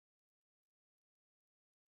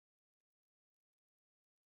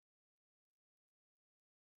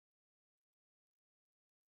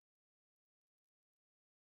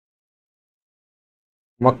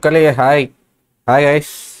மக்களே hi hi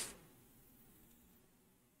ice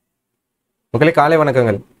மக்களே காலை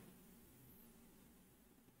வணக்கங்கள்.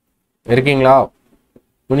 இருக்கீங்களா?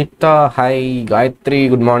 Punitha hi, Gayatri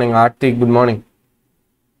good morning, Hardik good morning.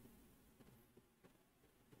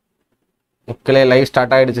 மக்களே லைவ்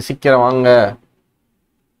ஸ்டார்ட் ஆயிடுச்சு, சீக்கிரம் வாங்க.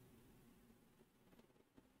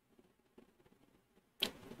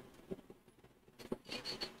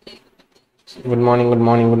 Good morning good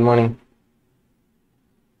morning good morning.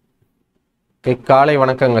 காலை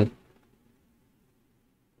வணக்கங்கள்.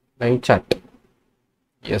 Live chat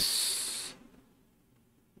S.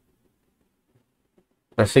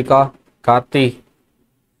 Rasika, Karthi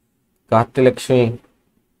Lakshmi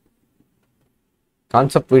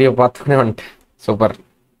concept video பார்த்தோன்னே வந்துட்டேன். Super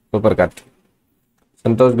super Karthi.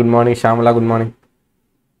 Santhosh good morning. Shyamala good morning.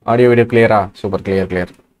 Audio video கிளியரா? Super,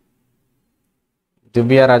 clear.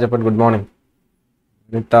 Divya ராஜபட் good morning.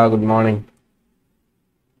 Anitha good morning.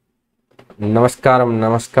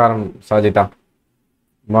 நமஸ்காரம் சாஜிதா.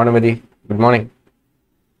 Bhanumathi good morning.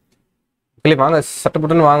 வாங்க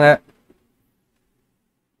சட்டப்பட்டுன்னு வாங்க.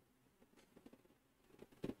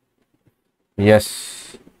 எஸ்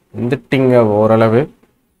வந்துட்டீங்க ஓரளவு.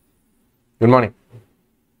 Good morning.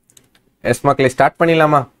 எஸ் மக்களே ஸ்டார்ட்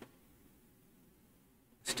பண்ணிடலாமா?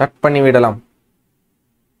 ஸ்டார்ட் பண்ணி விடலாம்.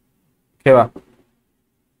 ஓகேவா?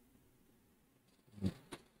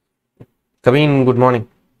 Kavin good morning.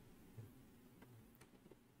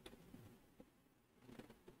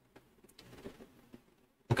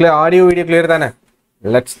 Audio video clear தானே?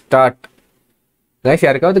 Let's start. கைஸ்,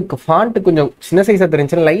 யாருக்காவது ஃபாண்ட் கொஞ்சம் சின்ன சைஸாக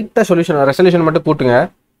தெரிஞ்சுன்னா லைட்டாக ரெசல்யூஷன் மட்டும் கூட்டுங்க.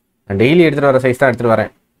 நான் டெய்லி எடுத்துகிட்டு வர சைஸ் தான் எடுத்துகிட்டு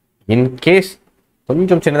வரேன். இன்கேஸ்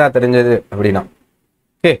கொஞ்சம் சின்னதாக தெரிஞ்சது அப்படின்னா.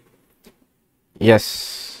 Okay yes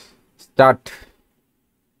start.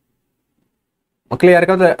 மக்களே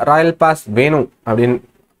யாருக்காவது ராயல் பாஸ் வேணும் அப்படின்னு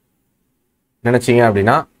நினச்சிங்க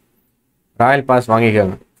அப்படின்னா ராயல் பாஸ்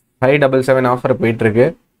வாங்கிக்கோங்க. 577 ஆஃபர் போயிட்டுருக்கு.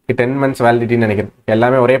 10 months வேலிடிட்டின்னு நினைக்கிறேன்.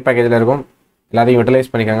 எல்லாமே ஒரே பேக்கேஜில் இருக்கும். எல்லாத்தையும் யூட்டிலைஸ்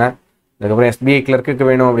பண்ணிக்கோங்க. அதுக்கப்புறம் எஸ்பிஐ கிளர்க்கு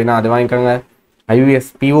வேணும் அப்படின்னா அது வாங்கிக்கோங்க. ஐவிஎஸ்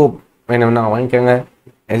பிஓ வேணும்னா வாங்கிக்கோங்க.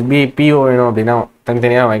 எஸ்பிஐ பிஓ வேணும் அப்படின்னா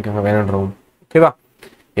தனித்தனியாக வாங்கிக்கோங்க வேணுன்றோம். ஓகேவா?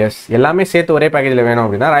 எஸ் எல்லாமே சேர்த்து ஒரே பேக்கேஜில் வேணும்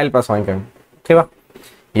அப்படின்னா ராயல் பாஸ் வாங்கிக்கோங்க. ஓகேவா?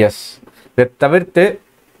 எஸ் இதை தவிர்த்து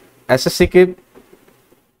எஸ்எஸ்சிக்கு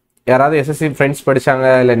யாராவது எஸ்எஸ்சி ஃப்ரெண்ட்ஸ் படித்தாங்க,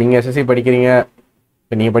 இல்லை நீங்கள் எஸ்எஸ்சி படிக்கிறீங்க,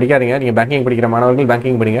 இப்போ நீங்கள் படிக்காதீங்க, நீங்கள் பேங்கிங் படிக்கிற மாணவர்கள்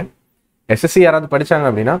பேங்கிங் படிங்க. எஸ்எஸ்சி யாராவது படித்தாங்க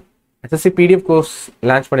அப்படின்னா எஸ்எஸ்சி பிடிஎஃப் கோர்ஸ்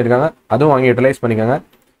லான்ச் பண்ணியிருக்காங்க, அதுவும் வாங்கி யூட்டிலைஸ் பண்ணிக்கோங்க.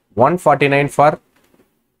 149 ஃபார்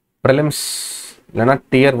ப்ரிலிம்ஸ் இல்லைனா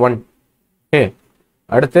tier 1. ஓகே,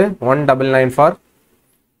 அடுத்து 199 ஃபார்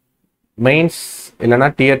மெயின்ஸ் இல்லைனா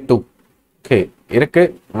tier 2. ஓகே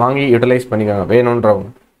இருக்குது, வாங்கி யூட்டிலைஸ் பண்ணிக்கோங்க வேணுன்றவங்க.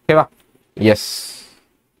 ஓகேவா? Yes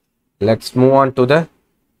let's move on to the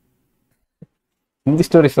Hindi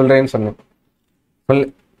story. சொல்கிறேன்னு சொன்னேன்.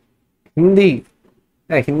 ஹிந்தி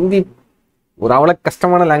ஒரு அவ்வளோ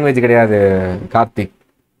கஷ்டமான லாங்குவேஜ் கிடையாது கார்த்திக்.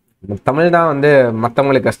 தமிழ் தான் வந்து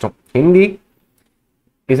மற்றவங்களுக்கு கஷ்டம். Hindi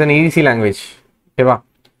is an easy language. ஓகேவா?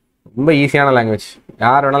 ரொம்ப ஈஸியான லாங்குவேஜ்,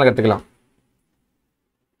 யார் வேணாலும் கற்றுக்கலாம்.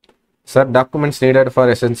 Sir documents needed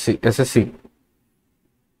for SSC.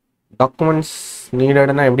 Documents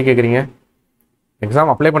நீடட்னா எப்படி கேட்குறீங்க?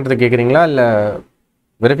 எக்ஸாம் அப்ளை பண்ணுறது கேட்குறீங்களா, இல்லை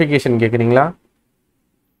வெரிஃபிகேஷன் கேட்குறீங்களா?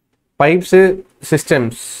 பைப்ஸு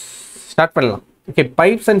சிஸ்டம்ஸ் ஸ்டார்ட் பண்ணலாம். ஓகே,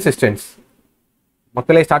 பைப்ஸ் அண்ட் சிஸ்டம்ஸ்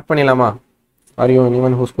மக்களே ஸ்டார்ட் பண்ணிடலாமா? Are you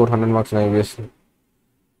anyone who score 100 marks in IBS?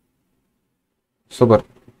 Super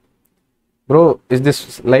bro. Is this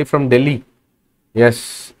live from Delhi? S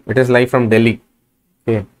it is live from Delhi.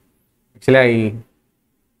 Okay, actually I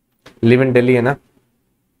live in Delhi. என்ன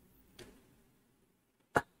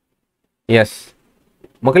S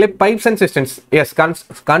மக்களே pipes and systems. S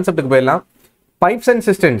கான்செப்டுக்கு போயிடலாம். Pipes and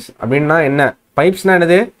systems அப்படின்னா என்ன? பைப்ஸ்னா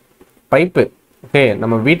என்னது? Pipe. Okay,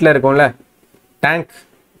 நம்ம வீட்டில் இருக்கோம்ல tank.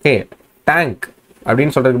 Okay, tank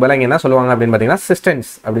அப்படின்னு சொல்கிறதுக்கு பதிலாக இங்கே என்ன சொல்லுவாங்க அப்படின்னு பார்த்தீங்கன்னா சிஸ்டம்ஸ்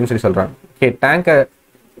அப்படின்னு சொல்கிறாங்க. ஓகே,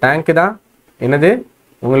 டேங்க்கு தான் என்னது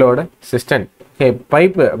உங்களோட சிஸ்டம். ஓகே,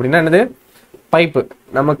 பைப்பு அப்படின்னா என்னது? பைப்பு,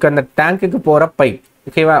 நமக்கு அந்த டேங்க்குக்கு போகிற பைப்.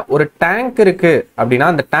 ஓகேவா? ஒரு டேங்க் இருக்குது அப்படின்னா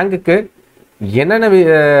அந்த டேங்க்குக்கு என்னென்ன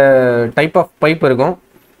டைப் ஆஃப் பைப் இருக்கும்?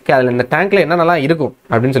 ஓகே, அதில் இந்த டேங்க்கில் என்னென்னலாம் இருக்கும்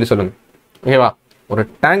அப்படின்னு சொல்லுங்கள். ஓகேவா? ஒரு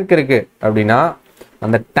டேங்க் இருக்குது அப்படின்னா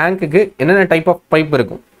அந்த டேங்க்குக்கு என்னென்ன டைப் ஆஃப் பைப்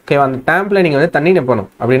இருக்கும்? ஓகேவா? அந்த டேங்கில் நீங்கள் வந்து தண்ணி நிரப்பணும்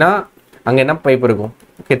அப்படின்னா அங்கே என்ன பைப் இருக்கும்?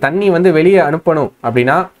 ஓகே, தண்ணி வந்து வெளியே அனுப்பணும்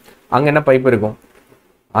அப்படின்னா அங்கே என்ன பைப் இருக்கும்?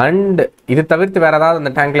 அண்ட் இது தவிர்த்து வேறு ஏதாவது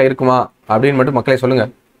அந்த டேங்க்கில் இருக்குமா அப்படின்னு மட்டும் மக்களே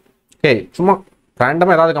சொல்லுங்கள். ஓகே, சும்மா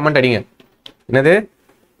ரேண்டமாக ஏதாவது கமெண்ட் அடிங்க. என்னது?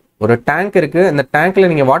 ஒரு டேங்க் இருக்குது, அந்த டேங்க்கில்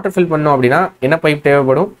நீங்கள் வாட்டர் ஃபில் பண்ணணும் அப்படின்னா என்ன பைப்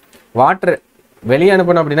தேவைப்படும்? வாட்டர் வெளியே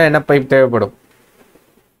அனுப்பணும் அப்படின்னா என்ன பைப் தேவைப்படும்?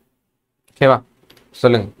 ஓகேவா?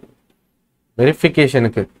 சொல்லுங்கள்.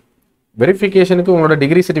 வெரிஃபிகேஷனுக்கு உங்களோட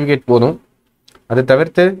டிகிரி சர்டிஃபிகேட் போதும். அது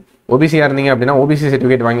தவிர்த்து ஓபிசியாக இருந்தீங்க அப்படின்னா ஓபிசி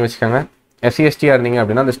சர்டிஃபிகேட் வாங்கி வச்சுக்கோங்க. எஸ்சிஎஸ்டியாக இருந்தீங்க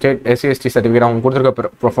அப்படின்னா அந்த ஸ்டேட் எஸ்சிஎஸ்டி சர்டிஃபிகேட் அவங்க கொடுத்துருக்க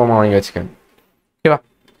ப்ரொஃபார்மா வாங்கி வச்சுக்கோங்க. ஓகேவா?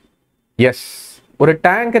 எஸ். ஒரு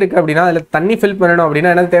டேங்க் இருக்குது அப்படின்னா அதில் தண்ணி ஃபில் பண்ணணும்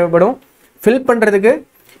அப்படின்னா என்ன தேவைப்படும்? ஃபில் பண்ணுறதுக்கு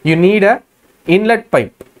you need a inlet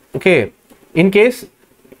pipe. Okay, in case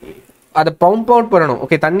அதை பம்ப் அவுட் பண்ணணும்,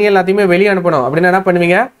 ஓகே, தண்ணி எல்லாத்தையுமே வெளியே அனுப்பணும் அப்படின்னா என்ன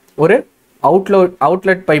பண்ணுவீங்க? ஒரு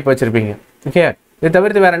அவுட்லெட் பைப் வச்சுருப்பீங்க. ஓகே, இது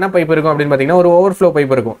தவிர்த்து வேறு என்ன பைப் இருக்கும் அப்படின்னு பார்த்தீங்கன்னா ஒரு ஓவர்ஃப்ளோ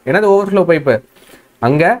பைப் இருக்கும். ஏன்னா அது ஓவர்ஃப்ளோ பைப்பு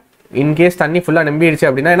அங்கே இன்கேஸ் தண்ணி ஃபுல்லாக நம்பிடுச்சு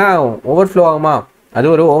அப்படின்னா என்ன ஓவர்ஃப்ளோ ஆகுமா? அது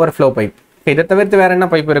ஒரு ஓவர்ஃப்ளோ பைப். இதை தவிர்த்து வேறு என்ன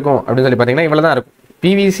பைப் இருக்கும் அப்படின்னு சொல்லி பார்த்தீங்கன்னா இவ்வளோ தான் இருக்கும்.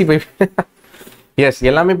 PVC pipe. எஸ்,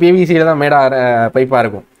 எல்லாமே பிவிசியில் தான் மேடாக பைப்பாக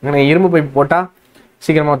இருக்கும். ஏன்னா இரும்பு பைப் போட்டால்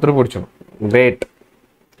சீக்கிரமாக துரு பிடிச்சிடும். கிரேட்.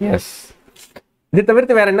 எஸ். இது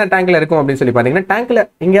தவிர்த்து வேறு என்ன டேங்கில் இருக்கும் அப்படின்னு சொல்லி பார்த்தீங்கன்னா டேங்கில்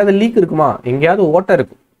எங்கேயாவது லீக் இருக்குமா? எங்கேயாவது ஓட்டை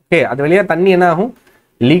இருக்கும். ஓகே, அது வழியாக தண்ணி என்ன ஆகும்?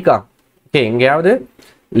 லீக் ஆகும். ஓகே, எங்கேயாவது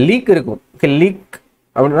லீக் இருக்கும். ஓகே, லீக்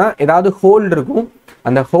அப்படின்னா ஏதாவது ஹோல் இருக்கும்.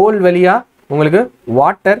 அந்த ஹோல் வழியாக உங்களுக்கு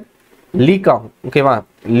வாட்டர் லீக் ஆகும். ஓகேவா?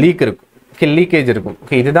 லீக் இருக்கும். ஓகே, லீக்கேஜ் இருக்கும்.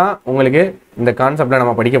 ஓகே, இதுதான் உங்களுக்கு இந்த கான்செப்டில்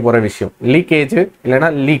நம்ம படிக்க போகிற விஷயம். லீக்கேஜ் இல்லைனா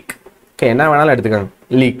லீக். ஓகே, என்ன வேணாலும் எடுத்துக்காங்க.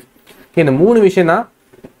 லீக். ஓகே, இந்த 3 விஷயம் தான்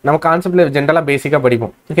நம்ம கான்செப்டில் ஜென்ரலாக பேசிக்காக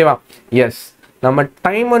படிப்போம். ஓகேவா? எஸ். நம்ம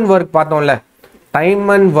டைம் அண்ட் ஒர்க் பார்த்தோம்ல, டைம்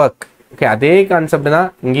அண்ட் ஒர்க். ஓகே, அதே கான்செப்ட் தான்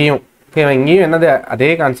இங்கேயும். ஓகேவா? இங்கேயும் என்னது? அதே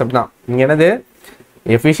கான்செப்ட் தான். இங்கே என்னது?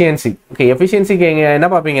 எஃபிஷியன்சி. ஓகே, எஃபிஷியன்சிக்கு இங்கே என்ன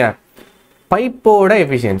பார்ப்பீங்க? பைப்போட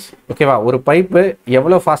எஃபிஷியன்சி. ஓகேவா? ஒரு பைப்பு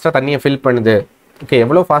எவ்வளோ ஃபாஸ்ட்டாக தண்ணியை ஃபில் பண்ணுது, ஓகே,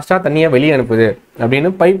 எவ்வளோ ஃபாஸ்ட்டாக தண்ணியை வெளியே அனுப்புது அப்படின்னு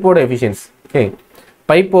பைப்போட எஃபிஷியன்சி. Okay,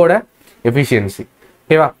 பைப்போட efficiency.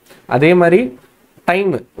 ஓகேவா? அதே மாதிரி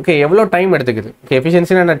டைம். ஓகே, எவ்வளோ டைம் எடுத்துக்குது. ஓகே,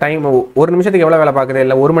 எஃபிஷியன்சினா என்ன? டைம் ஒரு நிமிஷத்துக்கு எவ்வளோ வேலை பார்க்குது,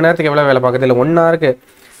 இல்லை ஒரு மணி நேரத்துக்கு எவ்வளோ வேலை பார்க்குது, இல்லை 1 ஹவருக்கு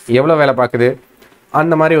எவ்வளோ வேலை பார்க்குது,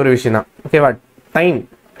 அந்த மாதிரி ஒரு விஷயம் தான். ஓகேவா? டைம்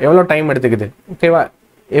எவ்வளோ டைம் எடுத்துக்குது. ஓகேவா?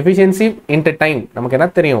 எஃபிஷியன்சி இன்ட்டு டைம் நமக்கு என்ன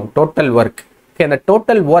தெரியும்? Total work. ஓகே, அந்த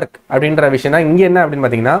டோட்டல் ஒர்க் அப்படின்ற விஷயம் தான் இங்கே என்ன அப்படின்னு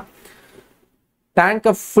பார்த்தீங்கன்னா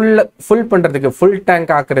டேங்கை ஃபுல் பண்ணுறதுக்கு, ஃபுல் டேங்க்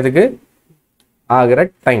ஆக்குறதுக்கு ஆகிற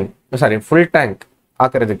டைம். Sorry, full tank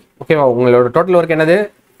ஆக்குறதுக்கு. ஓகேவா? உங்களோட டோட்டல் ஒர்க் என்னது?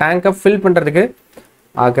 டேங்கை ஃபில் பண்ணுறதுக்கு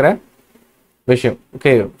ஆகிற விஷயம்.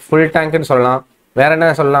 ஓகே, ஃபுல் டேங்க்னு சொல்லலாம். வேற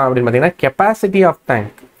என்ன சொல்லலாம் அப்படின்னு பார்த்தீங்கன்னா கெப்பாசிட்டி ஆஃப்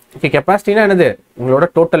டேங்க். ஓகே, கெப்பாசிட்டினா என்னது? உங்களோட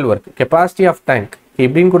total work. Capacity of tank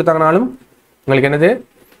எப்படின்னு கொடுத்தாங்கனாலும் உங்களுக்கு என்னது?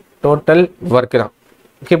 டோட்டல் ஒர்க் தான்.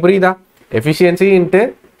 ஓகே, புரியுதா? Efficiency into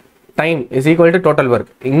time is equal to total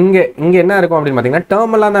work. இங்கே என்ன இருக்கும் அப்படின்னு பார்த்தீங்கன்னா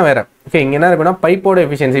டேர்ம் எல்லாம் தான் வேறு. ஓகே, இங்கே என்ன இருக்குன்னா பைப்போட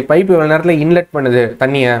எஃபிஷியன்சி. பைப் இவ்வளோ நேரத்தில் இன்லெட் பண்ணுது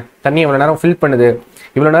தண்ணியை இவ்வளோ நேரம் ஃபில் பண்ணுது,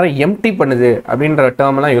 இவ்வளோ நேரம் எம்டி பண்ணுது அப்படின்ற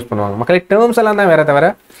டேர்ம் எல்லாம் யூஸ் பண்ணுவாங்க. மக்களே டேர்ம்ஸ் எல்லாம் தான் வேறு தவிர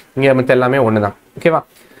இங்கே மற்ற எல்லாமே ஒன்று தான். ஓகேவா?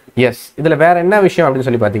 எஸ். இதில் வேறு என்ன விஷயம் அப்படின்னு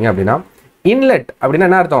சொல்லி பார்த்தீங்க அப்படின்னா இன்லெட் அப்படின்னா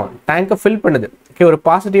என்ன அர்த்தம்? டேங்கை ஃபில் பண்ணுது. ஓகே, ஒரு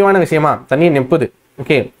பாசிட்டிவான விஷயமா தண்ணியை நெப்புது.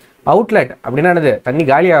 ஓகே, அவுட்லெட் அப்படின்னா என்னது? தண்ணி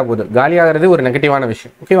காலியாக போகுது. காலியாகிறது ஒரு நெகட்டிவான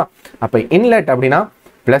விஷயம். ஓகேவா? அப்போ இன்லெட் அப்படின்னா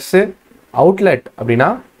ப்ளஸ்ஸு, அவுட்லெட் அப்படின்னா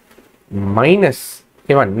மைனஸ்.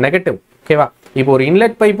 ஓகேவா? நெகட்டிவ். ஓகேவா? இப்போ ஒரு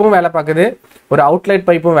இன்லெட் பைப்பும் வேலை பார்க்குது, ஒரு அவுட்லெட்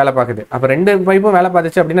பைப்பும் வேலை பார்க்குது. அப்போ 2 பைப்பும் வேலை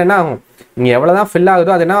பார்த்துச்சு அப்படின்னா என்ன ஆகும்? இங்கே எவ்வளோ தான் ஃபில்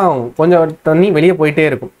ஆகுதோ அது என்ன ஆகும்? கொஞ்சம் தண்ணி வெளியே போயிட்டே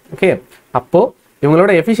இருக்கும். ஓகே, அப்போது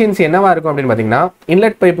இவங்களோட எஃபிஷியன்சி என்னவாக இருக்கும் அப்படின்னு பார்த்தீங்கன்னா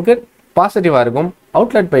இன்லெட் பைப்புக்கு பாசிட்டிவாக இருக்கும்,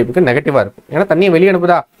 அவுட்லெட் பைப்புக்கு நெகட்டிவாக இருக்கும். ஏன்னா தண்ணியை வெளியே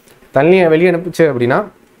அனுப்புதா? தண்ணியை வெளியே அனுப்பிச்சு அப்படின்னா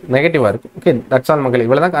நெகட்டிவாக இருக்கும். ஓகே, தட்ஸ் ஆல் மக்கள்.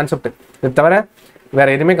 இவ்வளோ தான் கான்செப்ட். இது தவிர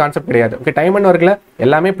வேறு எதுவுமே கான்செப்ட் கிடையாது. ஓகே, டைம் அண்ட் ஒர்க்கில்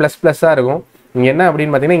எல்லாமே ++ஆக இருக்கும். இங்கே என்ன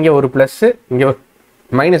அப்படின்னு பார்த்தீங்கன்னா இங்கே ஒரு ப்ளஸ்ஸு, இங்கே ஒரு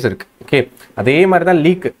மைனஸ் இருக்குது. ஓகே, அதே மாதிரி தான்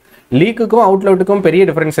லீக்குக்கும் அவுட்லெட்டுக்கும் பெரிய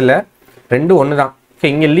டிஃப்ரென்ஸ் இல்லை, ரெண்டும் ஒன்று தான். ஓகே,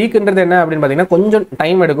 இங்கே லீக்குன்றது என்ன அப்படின்னு பார்த்தீங்கன்னா கொஞ்சம்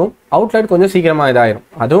டைம் எடுக்கும், அவுட்லெட் கொஞ்சம் சீக்கிரமாக இதாயிரும்.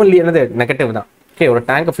 அதுவும் என்னது? நெகட்டிவ் தான். ஓகே, ஒரு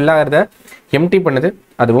டேங்க் ஃபில் ஆகிறத எம்டி பண்ணுது,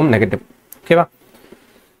 அதுவும் நெகட்டிவ். ஓகேவா?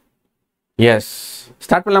 எஸ்.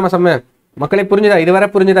 ஸ்டார்ட் பண்ணலாமா சம்மு? மக்களே புரிஞ்சுதா? இதுவரை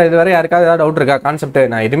புரிஞ்சுதா? இதுவரை யாருக்காவது ஏதாவது டவுட் இருக்கா? கான்செப்ட்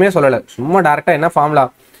நான் எதுவுமே சொல்லலை, சும்மா டேரெக்டாக என்ன ஃபார்முலா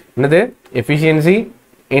என்னது? Efficiency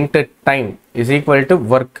into time is equal to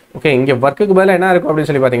work. Okay, இங்கே ஒர்க்குக்கு பதிலாக என்ன இருக்கும் அப்படின்னு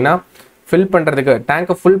சொல்லி பார்த்தீங்கன்னா ஃபில் பண்ணுறதுக்கு,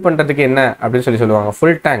 டேங்கை ஃபுல் பண்ணுறதுக்கு என்ன அப்படின்னு சொல்லுவாங்க?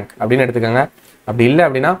 ஃபுல் டேங்க் அப்படின்னு எடுத்துக்கோங்க. அப்படி இல்லை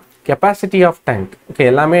அப்படின்னா கெப்பாசிட்டி ஆஃப் டேங்க். ஓகே,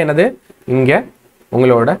 எல்லாமே என்னது? இங்கே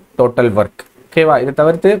உங்களோட டோட்டல் ஒர்க். ஓகேவா? இதை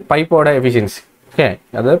தவிர்த்து பைப்போட எஃபிஷியன்சி. ஓகே,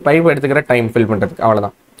 அதாவது பைப் எடுத்துக்கிற டைம் ஃபில் பண்ணுறதுக்கு.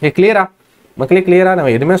 அவ்வளோதான். ஓகே, கிளியரா மக்களே? கிளியரா?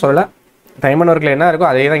 நம்ம எதுவுமே சொல்லலை. டைம் அண்ட் ஒர்க்கில் என்ன இருக்கோ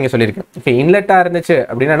அதே தான் இங்கே சொல்லியிருக்கேன். ஓகே, இன்லெட்டாக இருந்துச்சு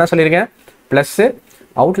அப்படின்னா என்ன சொல்லியிருக்கேன்? ப்ளஸ்ஸு,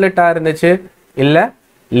 அவுட்லெட்டாக இருந்துச்சு இல்லை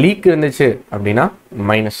லீக் இருந்துச்சு அப்படின்னா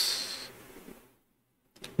மைனஸ்.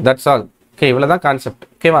 That's all. ஓகே, இவ்வளோ தான் கான்செப்ட்.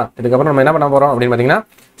 ஓகேவா? இதுக்கப்புறம் நம்ம என்ன பண்ண போகிறோம் அப்படின்னு பார்த்தீங்கன்னா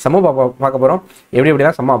சம்ம பார்க்க போகிறோம்.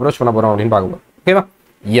 எப்படிலாம் சம்ம அப்ரோச் பண்ண போகிறோம் அப்படின்னு பார்க்க போகிறோம். ஓகேவா?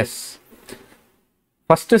 எஸ்.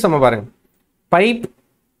 ஃபஸ்ட்டு சம்ம பாருங்கள். பைப்.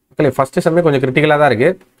 ஓகே, ஃபஸ்ட்டு சம்மே கொஞ்சம் கிரிட்டிக்கலாக தான்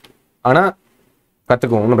இருக்குது, ஆனால்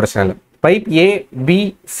கற்றுக்குவோம், ஒன்றும் பிரச்சனை இல்லை. Pipe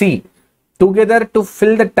ABC together to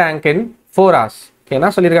fill the tank in 4 hours. Okay, என்ன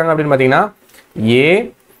சொல்லியிருக்காங்க அப்படின்னு பார்த்தீங்கன்னா ஏ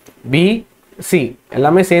பி சி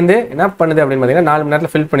எல்லாமே சேர்ந்து என்ன பண்ணுது அப்படின்னு பார்த்தீங்கன்னா 4 மணி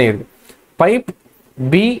நேரத்தில் ஃபில் பண்ணிடுது. Pipe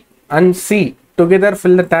B and C together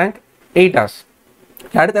fill the tank 8 hours.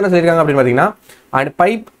 அடுத்து என்ன சொல்லியிருக்காங்க அப்படின்னு பார்த்தீங்கன்னா and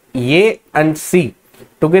pipe A and C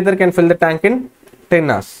together can fill the tank in 10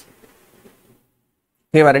 hours.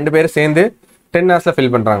 ஓகேவா, 2 பேரும் சேர்ந்து 10 ஹவர்ஸில்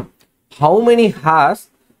ஃபில் பண்ணுறாங்க. How many hours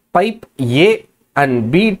pipe A and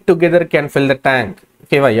B together can fill the tank.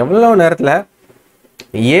 ஓகேவா, எவ்வளோ நேரத்தில்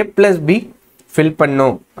ஏ ப்ளஸ் பி ஃபில்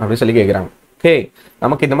பண்ணும் அப்படின்னு சொல்லி கேட்குறாங்க. ஓகே,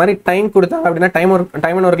 நமக்கு இந்த மாதிரி டைம் கொடுத்தாங்க அப்படின்னா டைம்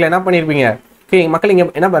அண்ட் ஒர்க்கில் என்ன பண்ணியிருப்பீங்க? ஓகே, மக்கள் இங்கே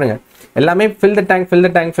என்ன பாருங்க, எல்லாமே ஃபில் த டேங்க் ஃபில் த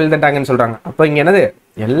டேங்க் ஃபில் த டேங்க்னு சொல்கிறாங்க. அப்போ இங்கே என்னது,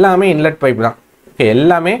 எல்லாமே இன்லெட் பைப் தான். ஓகே,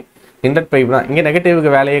 எல்லாமே இன்லெட் பைப் தான். இங்கே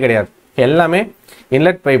நெகட்டிவ்க்கு வேலையே கிடையாது. எல்லாமே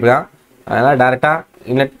இன்லெட் பைப் தான். அதனால் டேரெக்டாக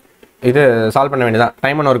இன்லெட் இது சால்வ் பண்ண வேண்டியதான்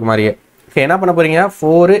டைம் அண்ட் ஒர்க் மாதிரியே. ஓகே, என்ன பண்ண போகிறீங்க?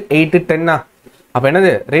 4 8 10 அப்போ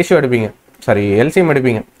என்னது ரேஷியோ எடுப்பீங்க, சாரி எல்சிஎம்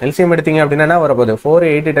எடுப்பீங்க. எல்சிஎம் எடுத்தீங்க அப்படின்னா என்ன வரப்போகுது? 4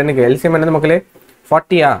 8 10க்கு எல்சிஎம் என்னது மக்களே?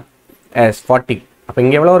 40 எஸ் 40. அப்போ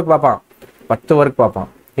இங்கே எவ்வளோ ஒர்க் பார்ப்பான்? 10 ஒர்க் பார்ப்பான்.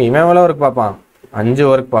 இவன் எவ்வளோ ஒர்க் பார்ப்பான்? 5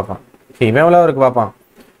 ஒர்க் பார்ப்பான். இவன் எவ்வளோ ஒர்க் பார்ப்பான்?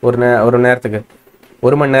 ஒரு நேரத்துக்கு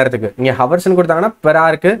 1 மணி நேரத்துக்கு. இங்கே ஹவர்ஸ்ன்னு கொடுத்தாங்கன்னா பெர்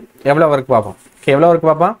ஹவருக்கு எவ்வளோ ஒர்க் பார்ப்பான்? ஓகே, எவ்வளோ ஒர்க்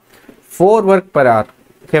பார்ப்பான்? 4 ஒர்க் பெர் ஹவர்.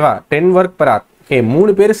 ஓகேவா, 10 ஒர்க் பெர் ஹவர். ஓகே,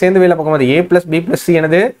 3 பேர் சேர்ந்து வேலை பார்க்கும்போது ஏ ப்ளஸ் பி ப்ளஸ் சி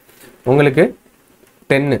என்னது உங்களுக்கு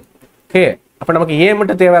 10. ஓகே, அப்போ நமக்கு ஏ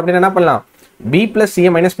மட்டும் தேவை அப்படின்னு என்ன பண்ணலாம்? பி ப்ளஸ் சியை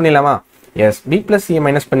மைனஸ் பண்ணிடலாமா? எஸ், பி ப்ளஸ் சியை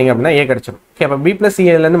மைனஸ் பண்ணிங்க அப்படின்னா ஏ கிடச்சிடும். ஓகே, அப்போ பி ப்ளஸ்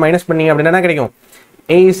சியிலேருந்து மைனஸ் பண்ணிங்க அப்படின்னா என்ன கிடைக்கும்?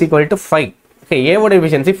 ஏ இஸ் ஈக்குவல் டு 5. ஓகே, ஏவோட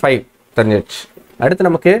எஃபிஷியன்சி 5 தெரிஞ்சிடுச்சு. அடுத்து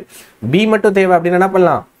நமக்கு பி மட்டும் தேவை அப்படின்னு என்ன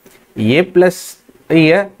பண்ணலாம்? ஏ ப்ளஸ்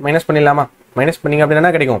சியை மைனஸ் பண்ணிடலாமா? மைனஸ் பண்ணிங்க அப்படின்னா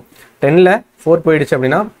என்ன கிடைக்கும்? 10ல் 4 போயிடுச்சு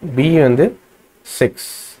அப்படின்னா பி வந்து 6.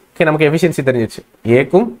 ஓகே, நமக்கு எஃபிஷியன்சி தெரிஞ்சிச்சு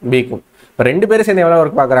ஏக்கும் பிக்கும். இப்போ 2 பேரும் சேர்ந்து எவ்வளோ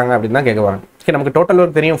ஒர்க் பார்க்குறாங்க அப்படின்னு தான் கேட்க போகிறாங்க. ஓகே, நமக்கு டோட்டல்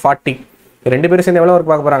ஒர்க் தெரியும் 40. 2 பேரும் சேர்ந்து எவ்வளோ ஒர்க்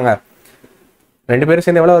பார்க்க போகிறாங்க? 2 பேரும்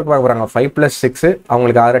சேர்ந்து எவ்வளோ ஒர்க் பார்க்க போகிறாங்க? 5 + 6.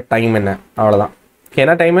 அவங்களுக்கு ஆகிற டைம் என்ன? அவ்வளோதான். ஓகே,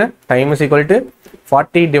 என்ன time? Time is equal to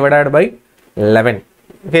 40 / 11.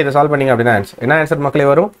 Okay, இதை சால்வ் பண்ணிங்க அப்படின்னா ஆன்சர் என்ன ஆன்சர் மக்களே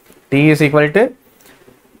வரும்? T is equal to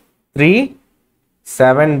 3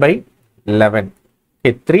 7/11.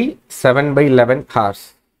 Okay, 3 7/11 hours.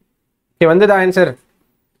 Okay, வந்துதா ஆன்சர்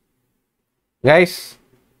கைஸ்?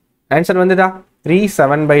 ஆன்சர் வந்துதா? 3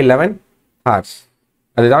 7/11 ஹார்ஸ்.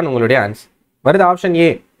 அதுதான் உங்களுடைய ஆன்சர். வருது ஆப்ஷன் ஏ?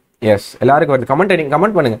 எஸ், எல்லாருக்கும் வருது.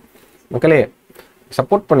 கமெண்ட் பண்ணுங்க மக்களே,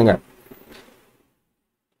 சப்போர்ட் பண்ணுங்க.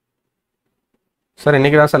 சார்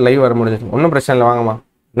இன்னைக்கு தான் சார் லைவ் வர முடிஞ்சது. ஒன்றும் பிரச்சனை இல்லை, வாங்கம்மா.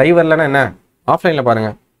 லைவ் வரலன்னா என்ன, ஆஃப்லைனில் பாருங்க.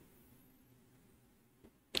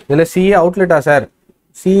 இதில் சிஏ அவுட்லெட்டா சார்?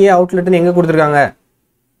 சிஏ அவுட்லெட்னு எங்கே கொடுத்துருக்காங்க?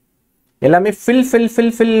 எல்லாமே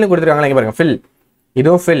ஃபில்னு கொடுத்துருக்காங்களா? இங்கே பாருங்க, ஃபில்.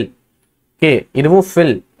 இதுவும் ஃபில். ஓகே, இதுவும்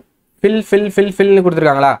ஃபில்னு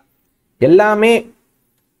கொடுத்துருக்காங்களா? எல்லாமே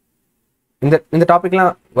இந்த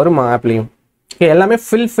டாபிக்லாம் வருமா ஆப்லையும்? ஓகே, எல்லாமே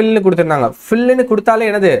ஃபில்னு கொடுத்துருந்தாங்க. ஃபில்னு கொடுத்தாலே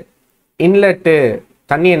என்னது? இன்லெட்டு,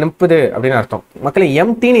 தண்ணியை நிப்புது அப்படின்னு அர்த்தம். மக்களே,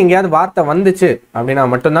 எம்டின்னு எங்கேயாவது வார்த்தை வந்துச்சு அப்படின்னா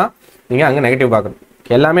மட்டும்தான் நீங்கள் அங்கே நெகட்டிவ் பார்க்கணும்.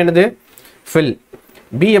 எல்லாமே என்னது? ஃபில்.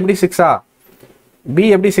 பி எப்படி 6? பி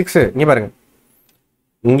எப்படி 6? இங்கே பாருங்க,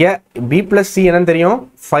 இங்கே பி ப்ளஸ் சி என்னன்னு தெரியும்?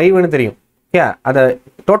 5ன்னு தெரியும். ஓகே, அதை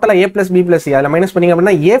டோட்டலாக ஏ ப்ளஸ் பி ப்ளஸ் சி அதில் மைனஸ் பண்ணிங்க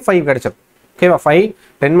அப்படின்னா ஏ 5 கிடச்சிடும். ஓகேவா, 5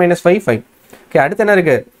 10 - 5 5. ஓகே, அடுத்து என்ன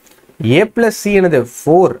இருக்குது? ஏ ப்ளஸ் சி என்னது?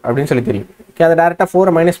 4 அப்படின்னு சொல்லி தெரியும். ஓகே, அதை டேரெக்டாக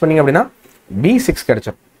 4 மைனஸ் பண்ணிங்க அப்படின்னா பி 6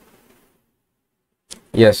 கிடச்சிடும்.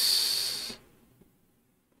 எஸ்,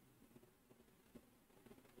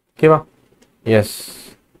 ஓகேவா? எஸ்,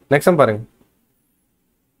 நெக்ஸ்ட் பாருங்க.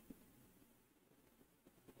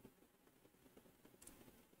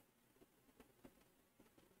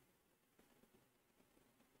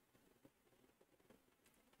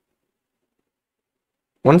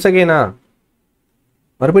 ஒன்ஸ் அகெயினா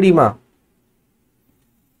மறுபடியுமா?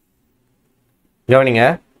 கவனிங்க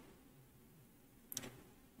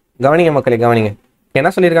மக்களே, கவனிங்க. என்ன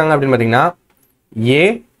சொல்லியிருக்காங்க அப்படின்னு பார்த்தீங்கன்னா ஏ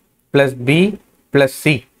ப்ளஸ் பி ப்ளஸ்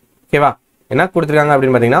சி. ஓகேவா, என்ன கொடுத்துருக்காங்க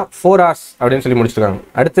அப்படின்னு பார்த்தீங்கன்னா 4 hours அப்படின்னு சொல்லி முடிச்சிருக்காங்க.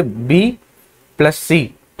 அடுத்து B plus C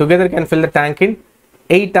together can fill the tank in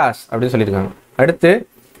 8 hours அப்படின்னு சொல்லியிருக்காங்க. அடுத்து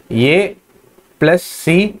ஏ ப்ளஸ்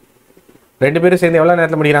சி 2 பேரும் சேர்ந்து எவ்வளோ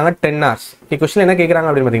நேரத்தில் முடிக்கிறாங்க? 10 hours. கொஸ்டின் என்ன கேட்குறாங்க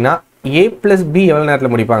அப்படின்னு பார்த்தீங்கன்னா ஏ ப்ளஸ் பி எவ்வளோ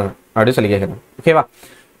நேரத்தில் முடிப்பாங்க அப்படின்னு சொல்லி கேட்குறாங்க. ஓகேவா,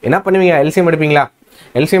 என்ன பண்ணுவீங்க? எல்சிஎம் எடுப்பீங்களா?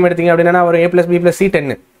 எல்சிஎம் எடுத்தீங்க அப்படின்னா வரும் ஏ plus B plus C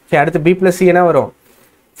 10. Okay, அடுத்து பி ப்ளஸ் சி என்ன வரும்?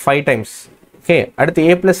 5 times. ஓகே, அடுத்து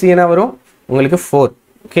ஏ ப்ளஸ் சி என்ன வரும் உங்களுக்கு? 4.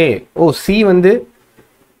 ஓகே, ஓ சி வந்து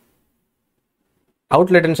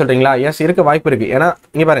அவுட்லெட்னு சொல்கிறீங்களா? எஸ், இருக்க வாய்ப்பு இருக்குது. ஏன்னா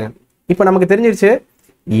இங்கே பாருங்கள், இப்போ நமக்கு தெரிஞ்சிருச்சு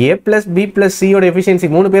ஏ ப்ளஸ் பி ப்ளஸ் சியோட எஃபிஷியன்சி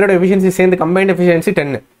 3 பேரோட எஃபிஷியன்சி சேர்ந்து combined efficiency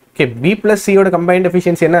 10. Okay, B plus சியோட கம்பைன்ட்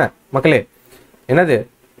எஃபிஷியன்சி என்ன மக்களே? என்னது?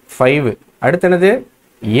 5. அடுத்து என்னது?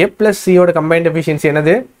 ஏ ப்ளஸ் சியோட கம்பைன்ட் எஃபிஷியன்சி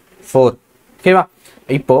என்னது? 4. ஓகேவா,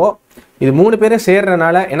 இப்போ இது 3 பேரும்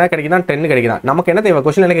சேர்றனால என்ன கிடைக்குதா 10 கிடைக்குதா. நமக்கு என்ன தேவை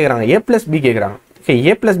क्वेश्चन என்ன கேக்குறாங்க a + b கேக்குறாங்க. ஓகே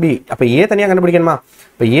a + b அப்ப a தனியா கண்டுபிடிக்கணுமா.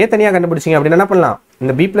 இப்ப a தனியா கண்டுபிடிச்சீங்க அப்படினா என்ன பண்ணலாம்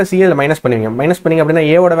இந்த b + c ல மைனஸ் பண்ணுவீங்க. மைனஸ் பண்ணீங்க அப்படினா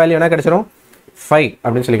a ஓட வேல்யூ என்ன கிடைச்சிரும் 5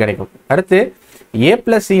 அப்படினு சொல்லி கிடைக்கும். அடுத்து a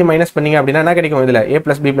 + c மைனஸ் பண்ணீங்க அப்படினா என்ன கிடைக்கும் இதுல a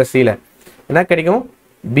 + b + c ல என்ன கிடைக்கும்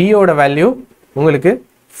b ஓட வேல்யூ உங்களுக்கு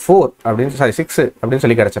 4 அப்படினு சாரி 6 அப்படினு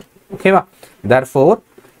சொல்லி கிடைச்சிரும். ஓகேவா. therefore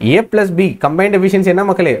a + b combined efficiency என்ன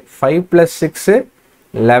மக்களே 5 + 6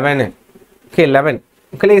 11. ஓகே 11.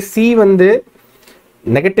 மக்களே c வந்து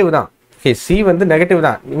நெகட்டிவ் தான். ஓகே c வந்து நெகட்டிவ்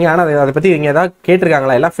தான். நீங்க ஆனா அத பத்தி நீங்க ஏதாவது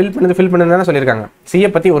கேட்டிருக்காங்களா எல்லாம் ஃபில் பண்ணுன்னு தான சொல்லிருக்காங்க. c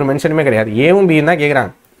பத்தி ஒரு மென்ஷனுமே கிடையாது. a வும் b தான்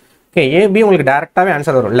கேக்குறாங்க. ஓகே a b உங்களுக்கு டைரக்டாவே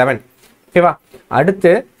ஆன்சர் வரும் 11. ஓகேவா.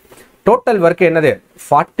 அடுத்து டோட்டல் வர்க் என்னது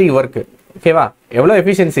 40 வர்க். ஓகேவா. எவ்வளவு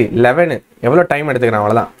எஃபிஷியன்சி 11. எவ்வளவு டைம் எடுத்துக்கறாங்க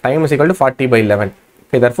அவ்வளவுதான். டைம் = 40/11.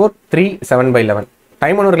 Okay therefore 3 7/11.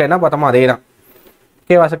 டைம் ஒன்றுல என்ன பார்த்தோமோ அதே தான்.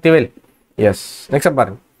 ஓகேவா சக்திவேல். எஸ் நெக்ஸ்ட் சம்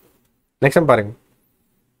பாருங்க.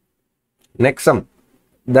 Next sum.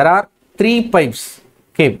 There are 3 pipes.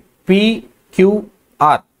 Okay, P, Q,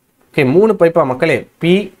 R. Okay, 3 பைப்பா மக்களே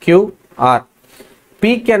P, Q, R.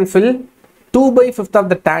 P can fill 2/5 of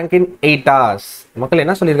the tank in 8 hours. மக்களே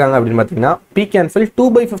என்ன சொல்லிருக்காங்க அப்படின்னு பார்த்தீங்கன்னா P can fill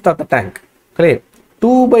 2/5 of the tank. Okay,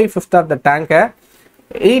 2/5 of the tank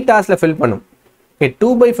 8 hours fill பண்ணும். Okay,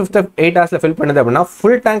 2/5 8 hours fill பண்ணுது அப்படின்னா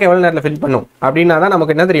full tank எவ்வளவு நேரத்துல fill பண்ணும் அப்படின்னா தான்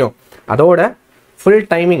நமக்கு என்ன தெரியும் அதோட full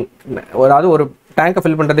timing. அதாவது ஒரு tank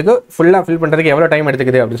fill பண்றதுக்கு ஃபுல்லா fill பண்றதுக்கு எவ்வளவு டைம்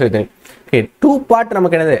எடுத்துக்குது அப்படினு சொல்லி தெரியும். ஓகே 2 பார்ட்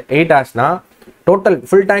நமக்கு என்னது 8 ஹவர்ஸ்னா டோட்டல்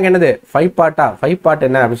full tank என்னது 5 பார்ட்டா 5 பார்ட்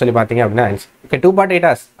என்ன அப்படினு சொல்லி பாத்தீங்க அப்படினா ஓகே 2 பார்ட் 8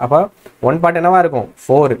 ஹவர்ஸ். அப்ப 1 பார்ட் என்னவா இருக்கும்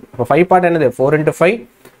 4. அப்ப 5 பார்ட் என்னது 4 × 5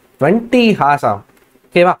 20 ஹவர்ஸ் ஆ.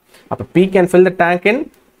 ஓகேவா. அப்ப P can fill the tank in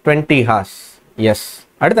 20 hours. S.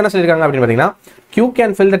 அடுத்து என்ன சொல்லிருக்காங்க அப்படினு பாத்தீங்கன்னா Q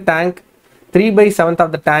can fill the tank 3/7 of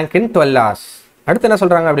the tank in 12 hours. அடுத்து என்ன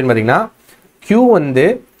சொல்றாங்க அப்படினு பாத்தீங்கன்னா Q வந்து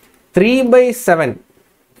 3/7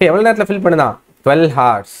 ஓகே எவ்வளவு நேரத்துல fill பண்ணுதான் 12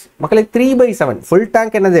 hours. மக்களே 3/7 full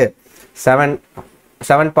tank என்னது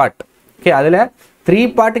 7 பார்ட். ஓகே அதுல 3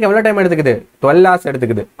 பார்ட்டுக்கு எவ்வளவு டைம் எடுத்துக்குது 12 hours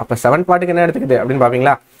எடுத்துக்குது. அப்ப 7 பார்ட்டுக்கு என்ன எடுத்துக்குது அப்படின்னு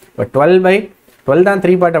பாப்பீங்களா. இப்ப 12/12 தான்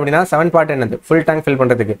 3 பார்ட் அப்படினா 7 பார்ட் என்னது full tank fill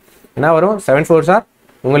பண்றதுக்கு என்ன வரும் 7 4s are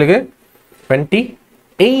உங்களுக்கு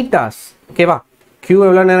 28 hours. ஓகேவா. Q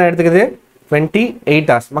எவ்வளவு நேரம் எடுத்துக்குது 28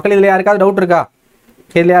 hours. மக்களே இதுல யாருக்காவது டவுட் இருக்கா.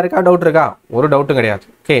 இதுல யாருக்கா டவுட் இருக்கா ஒரு டவுட்டும் கிடையாது.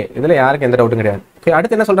 ஓகே இதுல யாருக்கு எந்த டவுட்டும் கிடையாது. ஓகே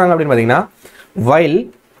அடுத்து என்ன சொல்றாங்க அப்படின்னு பாத்தீங்கன்னா while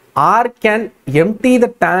R can empty the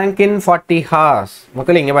tank in 40 hours.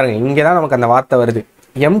 மக்களே இங்க பாருங்க இங்க தான் நமக்கு அந்த வார்த்தை வருது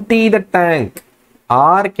empty the tank.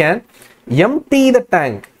 R can empty the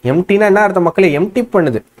tank. emptyனா என்ன அர்த்தம் மக்களே empty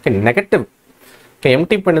பண்ணுது. Okay negative. ஓகே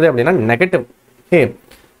empty பண்ணுது அப்படினா negative. Okay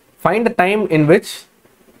find the time in which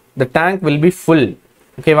the tank will be full.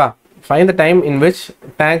 ஓகேவா. find the time in which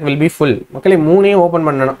tank will be full. மக்களே மூணையும் open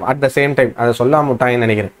பண்ணனும் at the same time. அத சொல்லாம விட்டாங்கன்னு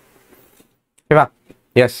நினைக்கிறேன். ஓகேவா.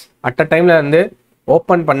 எஸ் at a timeல வந்து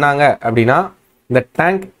ஓபன் பண்ணாங்க அப்படினா இந்த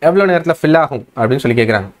tank எவ்வளவு நேரத்துல fill ஆகும் அப்படினு சொல்லி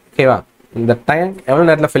கேக்குறாங்க. ஓகேவா. இந்த tank எவ்வளவு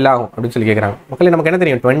நேரத்துல fill ஆகும் அப்படினு சொல்லி கேக்குறாங்க. மக்களே நமக்கு என்ன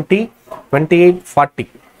தெரியும் 20 28 40.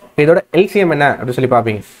 இதோட LCM என்ன அப்படி சொல்லி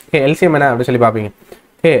பாப்பீங்க. ஓகே LCM என்ன அப்படி சொல்லி பாப்பீங்க.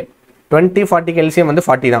 ஓகே 20 40 க்கு LCM வந்து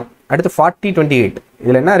 40 தான். அடுத்து 40 28.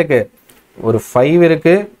 இதுல என்ன இருக்கு ஒரு 5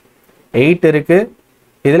 இருக்கு 8 இருக்கு.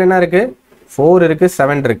 இதுல என்ன இருக்கு 4 இருக்கு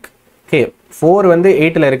 7 இருக்கு. ஓகே 4 வந்து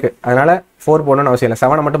 8ல இருக்கு. அதனால 4 போடணும்னு அவசியம் இல்ல.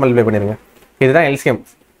 7 மட்டும் மல்டிப்ளை பண்ணிருங்க. இதுதான் LCM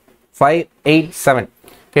 587.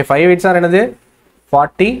 ஓகே 5 8s are என்னது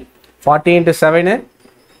 40 40 × 7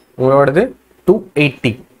 உங்களோடது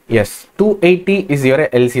 280. S 280 is your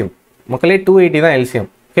LCM. மக்களே 280 தான் LCM.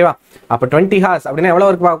 ஓகேவா. அப்ப 20 hours அப்படினா எவ்வளவு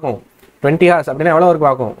வர்க் பார்க்கும் 20 hours அப்படினா எவ்வளவு வர்க்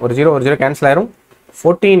பார்க்கும் ஒரு 0 கேன்சல் ஆயிரும்